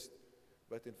see best.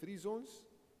 But in free zones,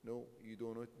 no, you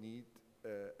do not need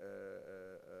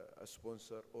a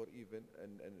sponsor or even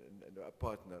a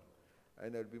partner.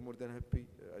 And I'll be more than happy,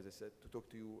 as I said, to talk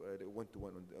to you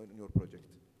one-to-one on your project.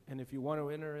 And if you want to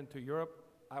enter into Europe,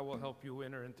 I will help you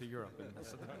enter into Europe.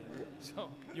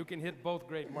 So you can hit both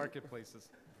great marketplaces.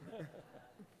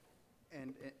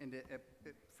 And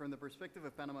from the perspective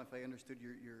of Panama, if I understood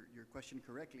your question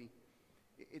correctly,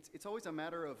 it's always a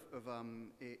matter of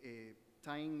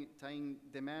tying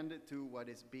demand to what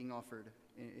is being offered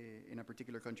in a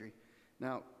particular country.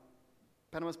 Now,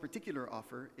 Panama's particular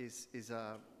offer is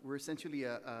we're essentially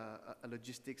a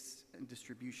logistics and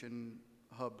distribution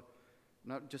hub,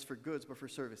 not just for goods, but for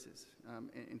services.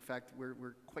 In fact,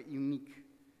 we're quite unique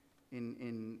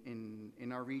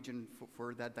in our region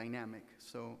for that dynamic.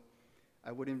 So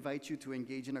I would invite you to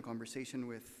engage in a conversation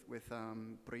with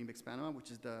Proinvex Panama,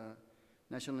 which is the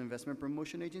National Investment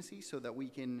Promotion Agency, so that we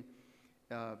can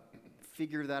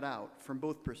figure that out from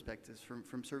both perspectives,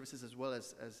 from services as well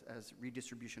as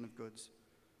redistribution of goods.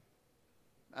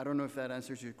 I don't know if that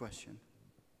answers your question.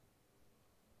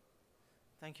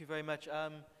 Thank you very much.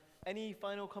 Any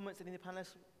final comments any of the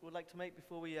panelists would like to make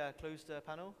before we close the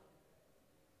panel?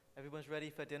 Everyone's ready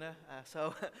for dinner.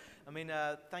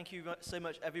 Thank you so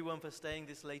much, everyone, for staying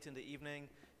this late in the evening.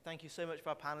 Thank you so much for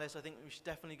our panelists. I think we should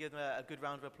definitely give them a good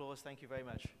round of applause. Thank you very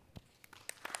much.